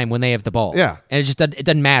of the time when they have the ball. Yeah, and it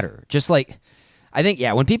doesn't matter. Just like I think,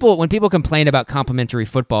 when people complain about complimentary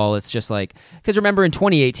football, it's just like because remember in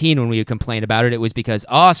 2018 when we complained about it, it was because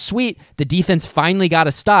sweet, the defense finally got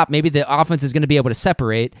a stop. Maybe the offense is going to be able to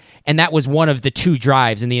separate, and that was one of the 2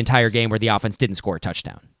 drives in the entire game where the offense didn't score a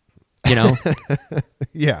touchdown. You know?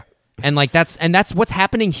 Yeah. And like that's what's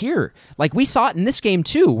happening here. Like we saw it in this game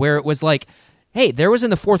too, where it was like, hey, there was in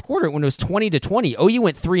the 4th quarter when it was 20-20, OU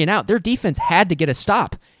went 3 and out. Their defense had to get a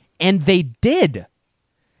stop, and they did.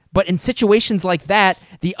 But in situations like that,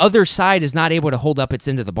 the other side is not able to hold up its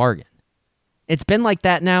end of the bargain. It's been like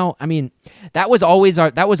that now. I mean, that was always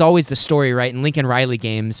the story, right? In Lincoln Riley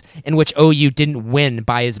games in which OU didn't win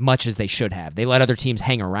by as much as they should have. They let other teams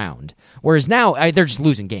hang around. Whereas now they're just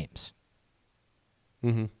losing games.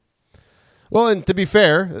 Mm-hmm. Well, and to be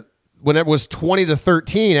fair, when it was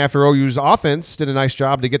 20-13 after OU's offense did a nice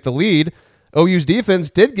job to get the lead, OU's defense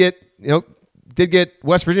did get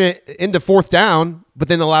West Virginia into 4th down, but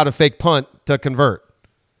then allowed a fake punt to convert.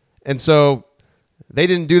 And so they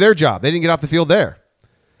didn't do their job. They didn't get off the field there.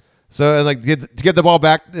 So to get the ball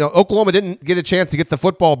back, Oklahoma didn't get a chance to get the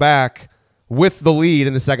football back with the lead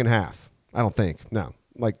in the second half. I don't think. No.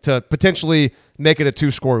 Like to potentially make it a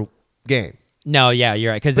 2-score game. No, yeah,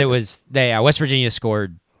 you're right. Because it was West Virginia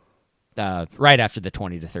scored right after the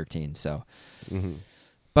 20-13. So,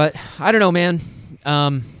 But I don't know, man. I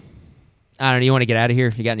don't know. You want to get out of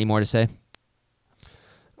here? You got any more to say?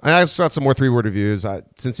 I just got some more 3-word reviews.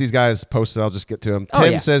 Since these guys posted, I'll just get to them. Oh,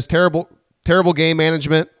 Tim yeah. says, terrible game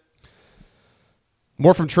management.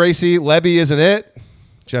 More from Tracy. Lebby isn't it?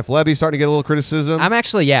 Jeff Lebby starting to get a little criticism. I'm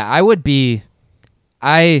actually, I would be.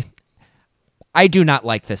 I do not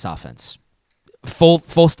like this offense.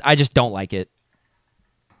 I just don't like it.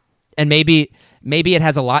 And maybe it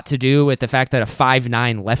has a lot to do with the fact that a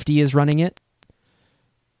 5'9" lefty is running it.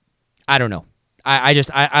 I don't know. I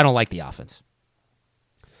don't like the offense.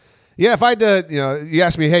 Yeah, if I had to, you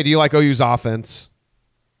asked me, hey, do you like OU's offense?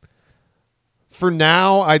 For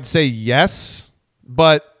now, I'd say yes,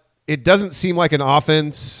 but it doesn't seem like an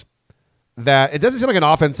offense that's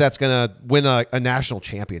going to win a national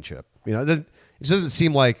championship. It just doesn't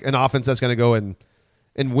seem like an offense that's going to go and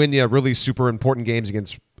win you really super important games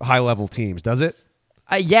against high-level teams, does it?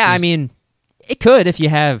 I mean, it could if you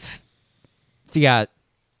got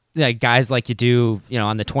guys like you do,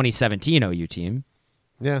 on the 2017 OU team.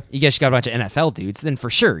 Yeah. You guess you got a bunch of NFL dudes, then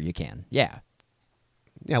for sure you can. Yeah.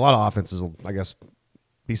 Yeah, a lot of offenses will, I guess,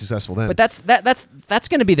 be successful then. But that's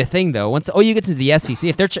going to be the thing though. Once OU gets into the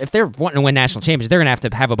SEC, if they're wanting to win national championships, they're going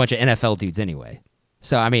to have a bunch of NFL dudes anyway.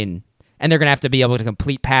 So I mean, and they're going to have to be able to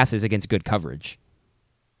complete passes against good coverage.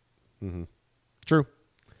 Mm-hmm. True.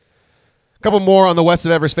 A couple more on the West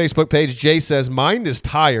of Everest Facebook page. Jay says, mind is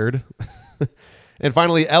tired. And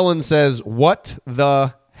finally, Ellen says, what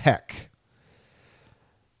the heck?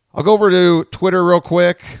 I'll go over to Twitter real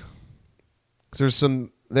quick, because there's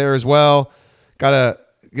some there as well. Got to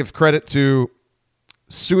give credit to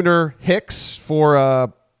Sooner Hicks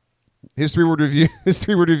for his 3-word review. His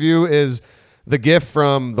 3-word review is the gif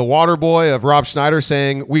from The Water Boy of Rob Schneider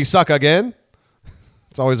saying, we suck again.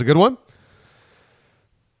 It's always a good one.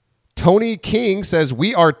 Tony King says,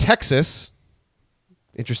 we are Texas.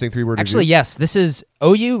 Interesting three-word review. Actually, yes. This is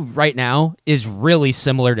OU right now is really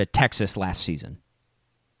similar to Texas last season.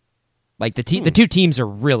 Like the two teams are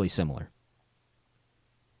really similar.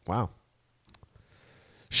 Wow.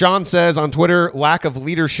 Sean says on Twitter, lack of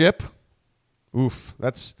leadership. Oof,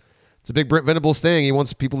 it's a big Brent Venables thing. He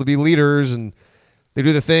wants people to be leaders, and they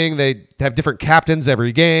do the thing. They have different captains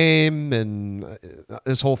every game, and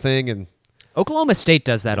this whole thing. And Oklahoma State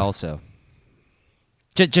does that also.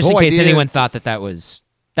 Just in case anyone thought that was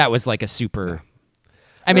like a super.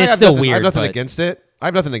 I mean, it's still weird. I have nothing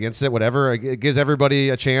against it. Whatever. It gives everybody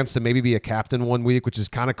a chance to maybe be a captain one week, which is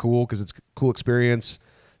kind of cool because it's a cool experience.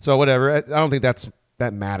 So whatever. I don't think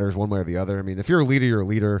that matters one way or the other. I mean, if you're a leader, you're a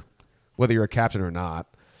leader, whether you're a captain or not.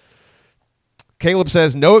 Caleb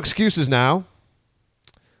says, no excuses now.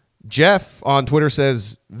 Jeff on Twitter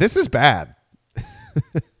says, this is bad.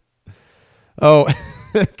 Oh,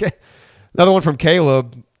 okay. Another one from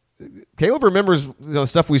Caleb. Caleb remembers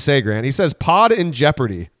stuff we say, Grant. He says, pod in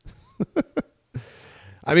jeopardy.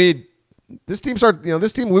 I mean, this team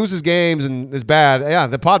loses games and is bad. Yeah,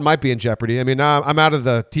 the pod might be in jeopardy. I mean, I'm out of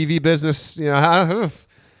the TV business. I don't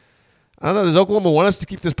know. Does Oklahoma want us to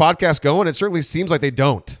keep this podcast going? It certainly seems like they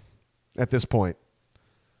don't at this point.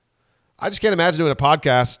 I just can't imagine doing a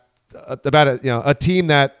podcast about a team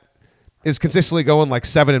that is consistently going like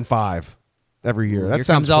 7-5 every year. That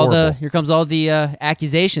sounds horrible. Here comes all the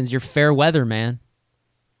accusations. You're fair weather, man.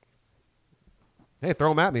 Hey, throw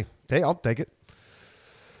them at me. Hey, I'll take it.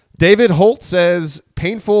 David Holt says,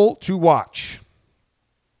 painful to watch.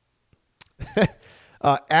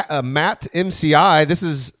 Matt MCI, this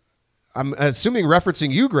is, I'm assuming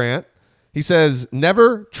referencing you, Grant. He says,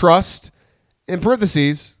 never trust, in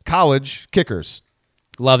parentheses, college kickers.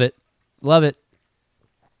 Love it. Love it.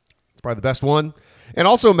 It's probably the best one. And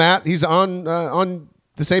also, Matt, he's on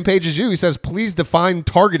the same page as you. He says, please define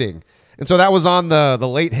targeting. And so that was on the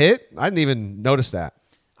late hit. I didn't even notice that.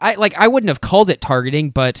 I wouldn't have called it targeting,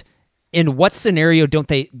 but in what scenario do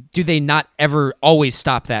they not ever always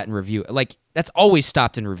stop that and review it? Like, that's always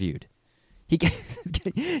stopped and reviewed.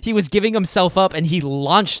 He was giving himself up, and he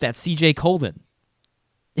launched at C.J. Colden.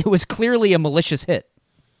 It was clearly a malicious hit.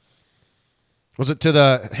 Was it to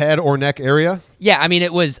the head or neck area? Yeah, I mean,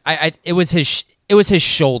 it was his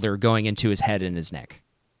shoulder going into his head and his neck.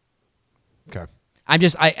 Okay.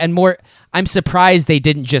 I'm surprised they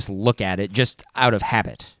didn't just look at it just out of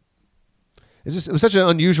habit. It was such an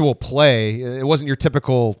unusual play. It wasn't your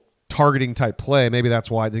typical targeting type play. Maybe that's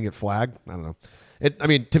why it didn't get flagged. I don't know.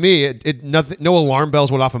 To me, no alarm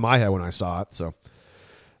bells went off in my head when I saw it. So,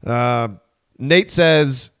 Nate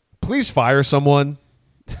says, please fire someone.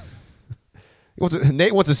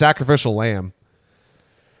 Nate wants a sacrificial lamb.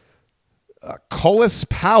 Collis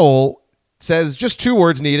Powell says, just 2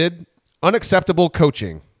 words needed. Unacceptable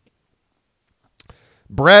coaching.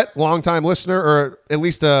 Brett, longtime listener, or at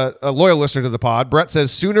least a loyal listener to the pod. Brett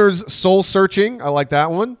says, Sooners soul searching. I like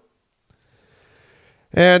that one.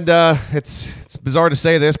 And it's bizarre to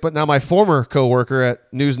say this, but now my former coworker at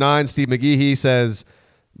News 9, Steve McGehee, says,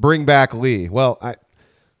 bring back Lee. Well,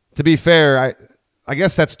 to be fair, I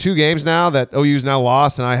guess that's 2 games now that OU's now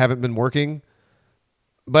lost and I haven't been working.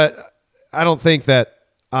 But I don't think that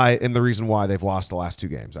I am the reason why they've lost the last 2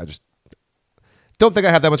 games. I just don't think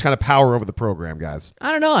I have that much kind of power over the program, guys.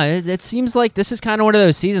 I don't know. It seems like this is kind of one of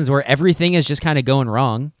those seasons where everything is just kind of going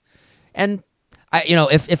wrong. And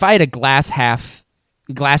if I had a glass half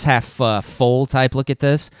full type look at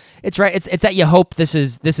this, it's right. It's that you hope this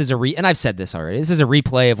is and I've said this already. This is a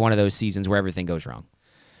replay of one of those seasons where everything goes wrong.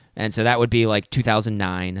 And so that would be like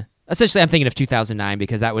 2009. Essentially, I'm thinking of 2009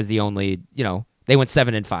 because that was the only, they went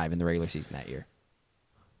 7-5 in the regular season that year.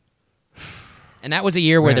 And that was a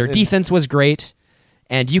year where their defense was great.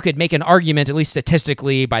 And you could make an argument, at least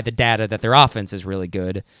statistically, by the data, that their offense is really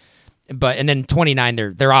good. And then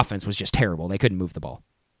 29, their offense was just terrible. They couldn't move the ball.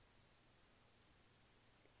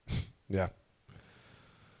 Yeah.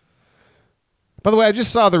 By the way, I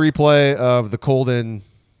just saw the replay of the Colden.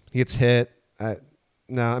 He gets hit.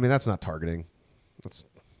 That's not targeting. It's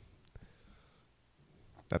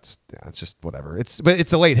just whatever. It's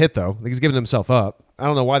a late hit though. He's giving himself up. I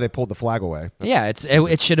don't know why they pulled the flag away.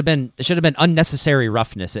 It should have been unnecessary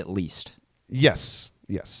roughness at least. Yes.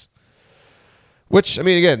 Which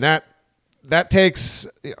again, that takes,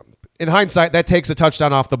 in hindsight, that takes a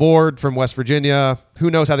touchdown off the board from West Virginia. Who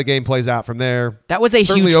knows how the game plays out from there? That was a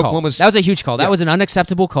huge call. That was an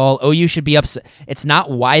unacceptable call. OU should be upset. It's not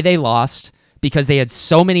why they lost, because they had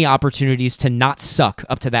so many opportunities to not suck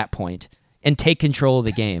up to that point and take control of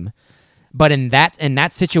the game. But in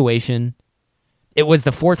that situation, It was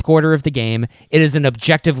the fourth quarter of the game. It is an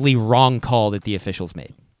objectively wrong call that the officials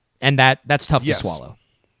made. And that's tough to swallow.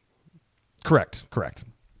 Correct.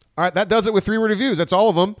 All right, that does it with 3-word reviews. That's all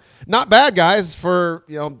of them. Not bad, guys, for,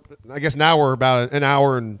 I guess now we're about an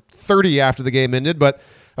hour and 30 after the game ended, but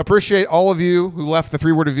appreciate all of you who left the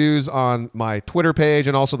 3-word reviews on my Twitter page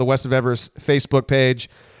and also the West of Everest Facebook page.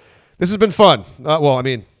 This has been fun.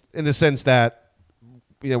 In the sense that,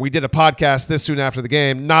 we did a podcast this soon after the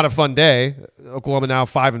game. Not a fun day. Oklahoma now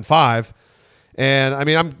 5-5. And,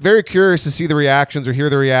 I'm very curious to see the reactions or hear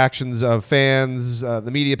the reactions of fans,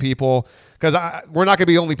 the media people, because we're not going to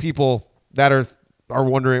be the only people that are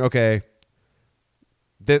wondering, okay,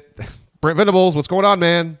 Brent Venables, what's going on,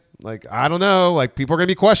 man? Like, I don't know. Like, people are going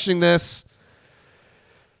to be questioning this.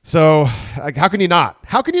 So, how can you not?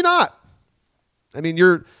 How can you not?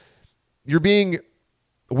 You're being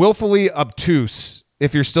willfully obtuse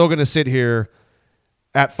if you're still going to sit here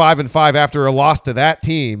at 5-5 after a loss to that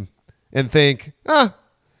team and think,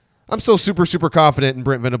 I'm still super, super confident in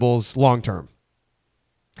Brent Venables long term.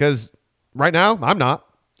 Because right now, I'm not.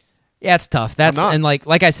 Yeah, it's tough. And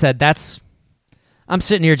like I said, I'm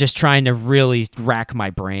sitting here just trying to really rack my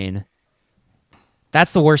brain.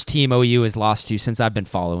 That's the worst team OU has lost to since I've been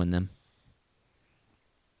following them.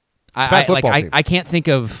 I can't think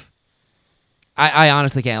of. I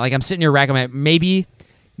honestly can't. Like, I'm sitting here racking my.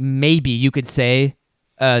 Maybe you could say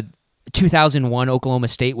 2001 Oklahoma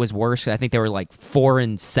State was worse. I think they were like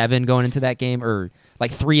 4-7 going into that game, or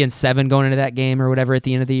like 3-7 going into that game, or whatever at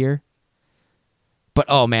the end of the year. But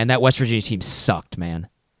oh man, that West Virginia team sucked, man.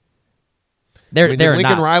 Did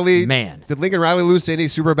Lincoln Riley lose to any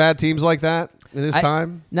super bad teams like that in his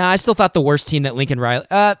time? No, I still thought the worst team that Lincoln Riley.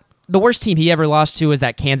 The worst team he ever lost to was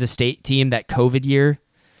that Kansas State team that COVID year.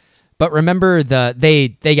 But remember,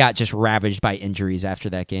 they got just ravaged by injuries after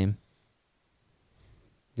that game.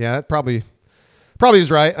 Yeah, that probably is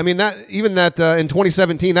right. In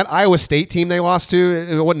 2017, that Iowa State team they lost to,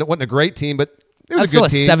 it wasn't a great team, but it was still a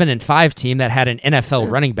good team. 7-5 team that had an NFL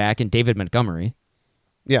running back in David Montgomery.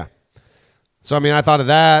 Yeah. So I thought of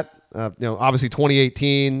that. Obviously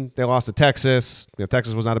 2018 they lost to Texas.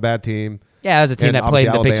 Texas was not a bad team. Yeah, it was a team that played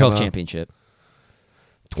in the Big 12 Alabama. championship.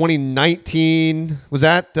 2019 was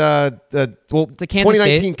that? It's a Kansas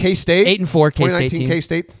 2019 K-State 8-4 K-State team. 2019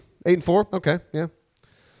 K-State 8-4. Okay, yeah.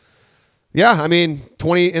 Yeah,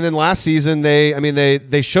 20 and then last season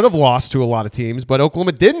they should have lost to a lot of teams, but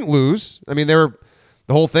Oklahoma didn't lose. They were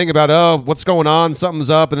the whole thing about what's going on, something's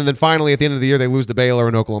up, and then finally at the end of the year they lose to Baylor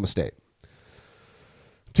and Oklahoma State.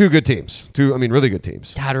 Two good teams. Really good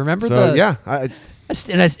teams. God, remember and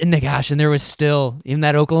there was still, in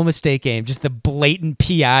that Oklahoma State game, just the blatant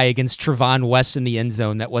PI against Trevon West in the end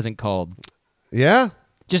zone that wasn't called. Yeah.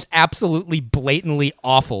 Just absolutely blatantly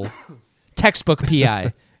awful. Textbook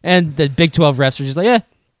PI. And the Big 12 refs are just like,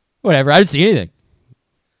 whatever. I didn't see anything.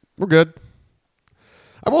 We're good.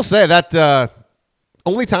 I will say that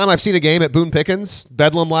only time I've seen a game at Boone Pickens,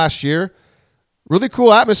 Bedlam last year, really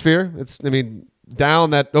cool atmosphere. Down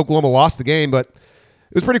that Oklahoma lost the game, but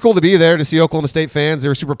it was pretty cool to be there to see Oklahoma State fans. They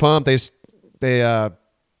were super pumped. They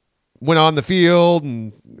went on the field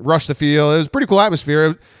and rushed the field. It was a pretty cool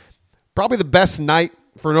atmosphere. Probably the best night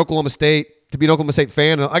for an Oklahoma State to be an Oklahoma State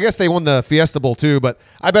fan. I guess they won the Fiesta Bowl too, but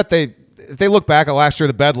I bet if they look back at last year,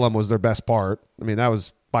 the Bedlam was their best part. That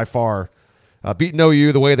was by far beating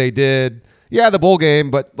OU the way they did. Yeah, the bowl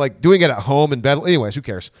game, but like doing it at home in Bedlam. Anyways, who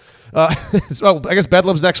cares? So I guess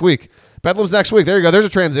Bedlam's next week. There you go. There's a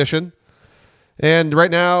transition. And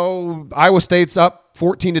right now, Iowa State's up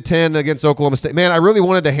 14-10 against Oklahoma State. Man, I really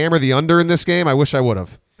wanted to hammer the under in this game. I wish I would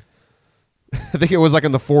have. I think it was like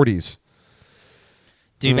in the 40s.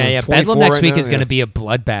 Dude, man, Bedlam next week is going to be a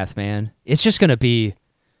bloodbath, man. It's just going to be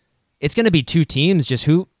two teams just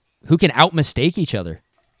who can out-mistake each other.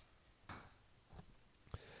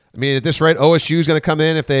 At this rate, OSU's going to come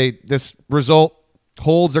in. If this result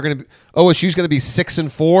holds, OSU's going to be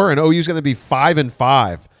 6-4 and OU's going to be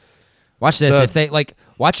 5-5. Watch this. If they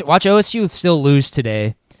watch OSU still lose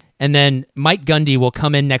today, and then Mike Gundy will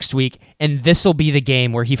come in next week, and this will be the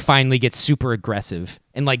game where he finally gets super aggressive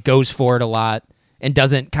and goes for it a lot and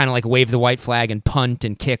doesn't kind of wave the white flag and punt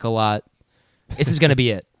and kick a lot. This is going to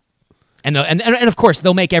be it. And of course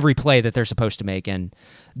they'll make every play that they're supposed to make, and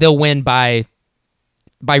they'll win by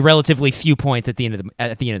relatively few points at the end of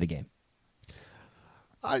the game.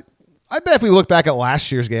 I bet if we look back at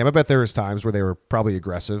last year's game, I bet there was times where they were probably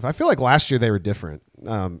aggressive. I feel like last year they were different.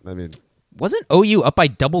 Wasn't OU up by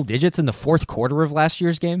double digits in the fourth quarter of last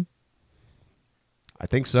year's game? I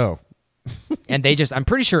think so. And I'm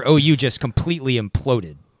pretty sure OU just completely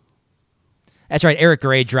imploded. That's right. Eric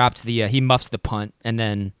Gray dropped he muffed the punt, and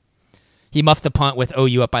then He muffed the punt with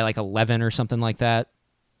OU up by like 11 or something like that.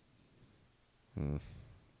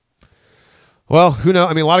 Well, who knows?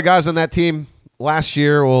 I mean, a lot of guys on that team last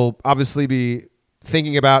year will obviously be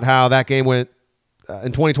thinking about how that game went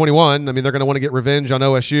in 2021. I mean, they're going to want to get revenge on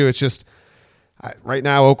OSU. It's just right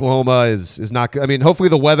now Oklahoma is not good. I mean, hopefully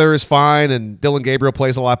the weather is fine and Dillon Gabriel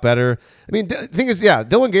plays a lot better. I mean, the thing is, yeah,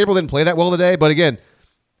 Dillon Gabriel didn't play that well today, but again,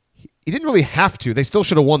 he didn't really have to. They still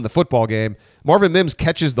should have won the football game. Marvin Mims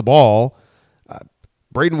catches the ball.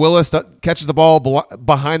 Braden Willis catches the ball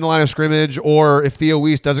behind the line of scrimmage, or if Theo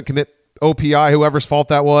Weiss doesn't commit OPI, whoever's fault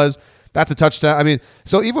that was, that's a touchdown. I mean,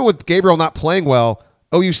 so even with Gabriel not playing well,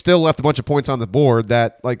 OU still left a bunch of points on the board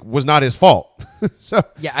that like was not his fault. So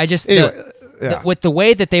yeah, I just anyway, with the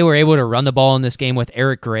way that they were able to run the ball in this game with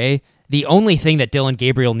Eric Gray, the only thing that Dillon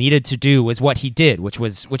Gabriel needed to do was what he did, which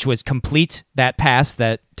was complete that pass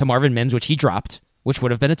that to Marvin Mims, which he dropped, which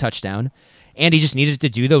would have been a touchdown. And he just needed to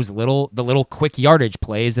do the little quick yardage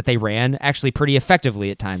plays that they ran actually pretty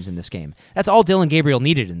effectively at times in this game. That's all Dillon Gabriel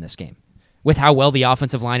needed in this game, with how well the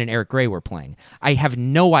offensive line and Eric Gray were playing. I have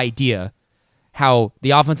no idea how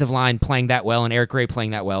the offensive line playing that well and Eric Gray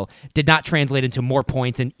playing that well did not translate into more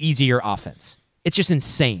points and easier offense. It's just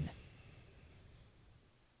insane.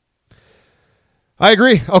 I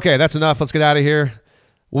agree. Okay, that's enough. Let's get out of here.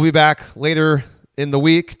 We'll be back later in the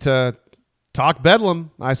week to talk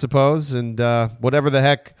Bedlam, I suppose, and whatever the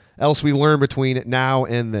heck else we learn between now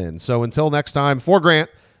and then. So until next time, for Grant,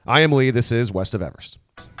 I am Lee. This is West of Everest.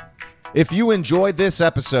 If you enjoyed this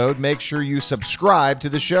episode, make sure you subscribe to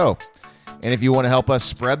the show. And if you want to help us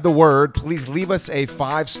spread the word, please leave us a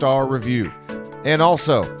 5-star review. And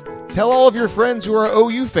also, tell all of your friends who are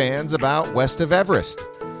OU fans about West of Everest.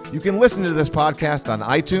 You can listen to this podcast on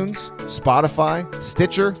iTunes, Spotify,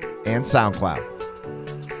 Stitcher, and SoundCloud.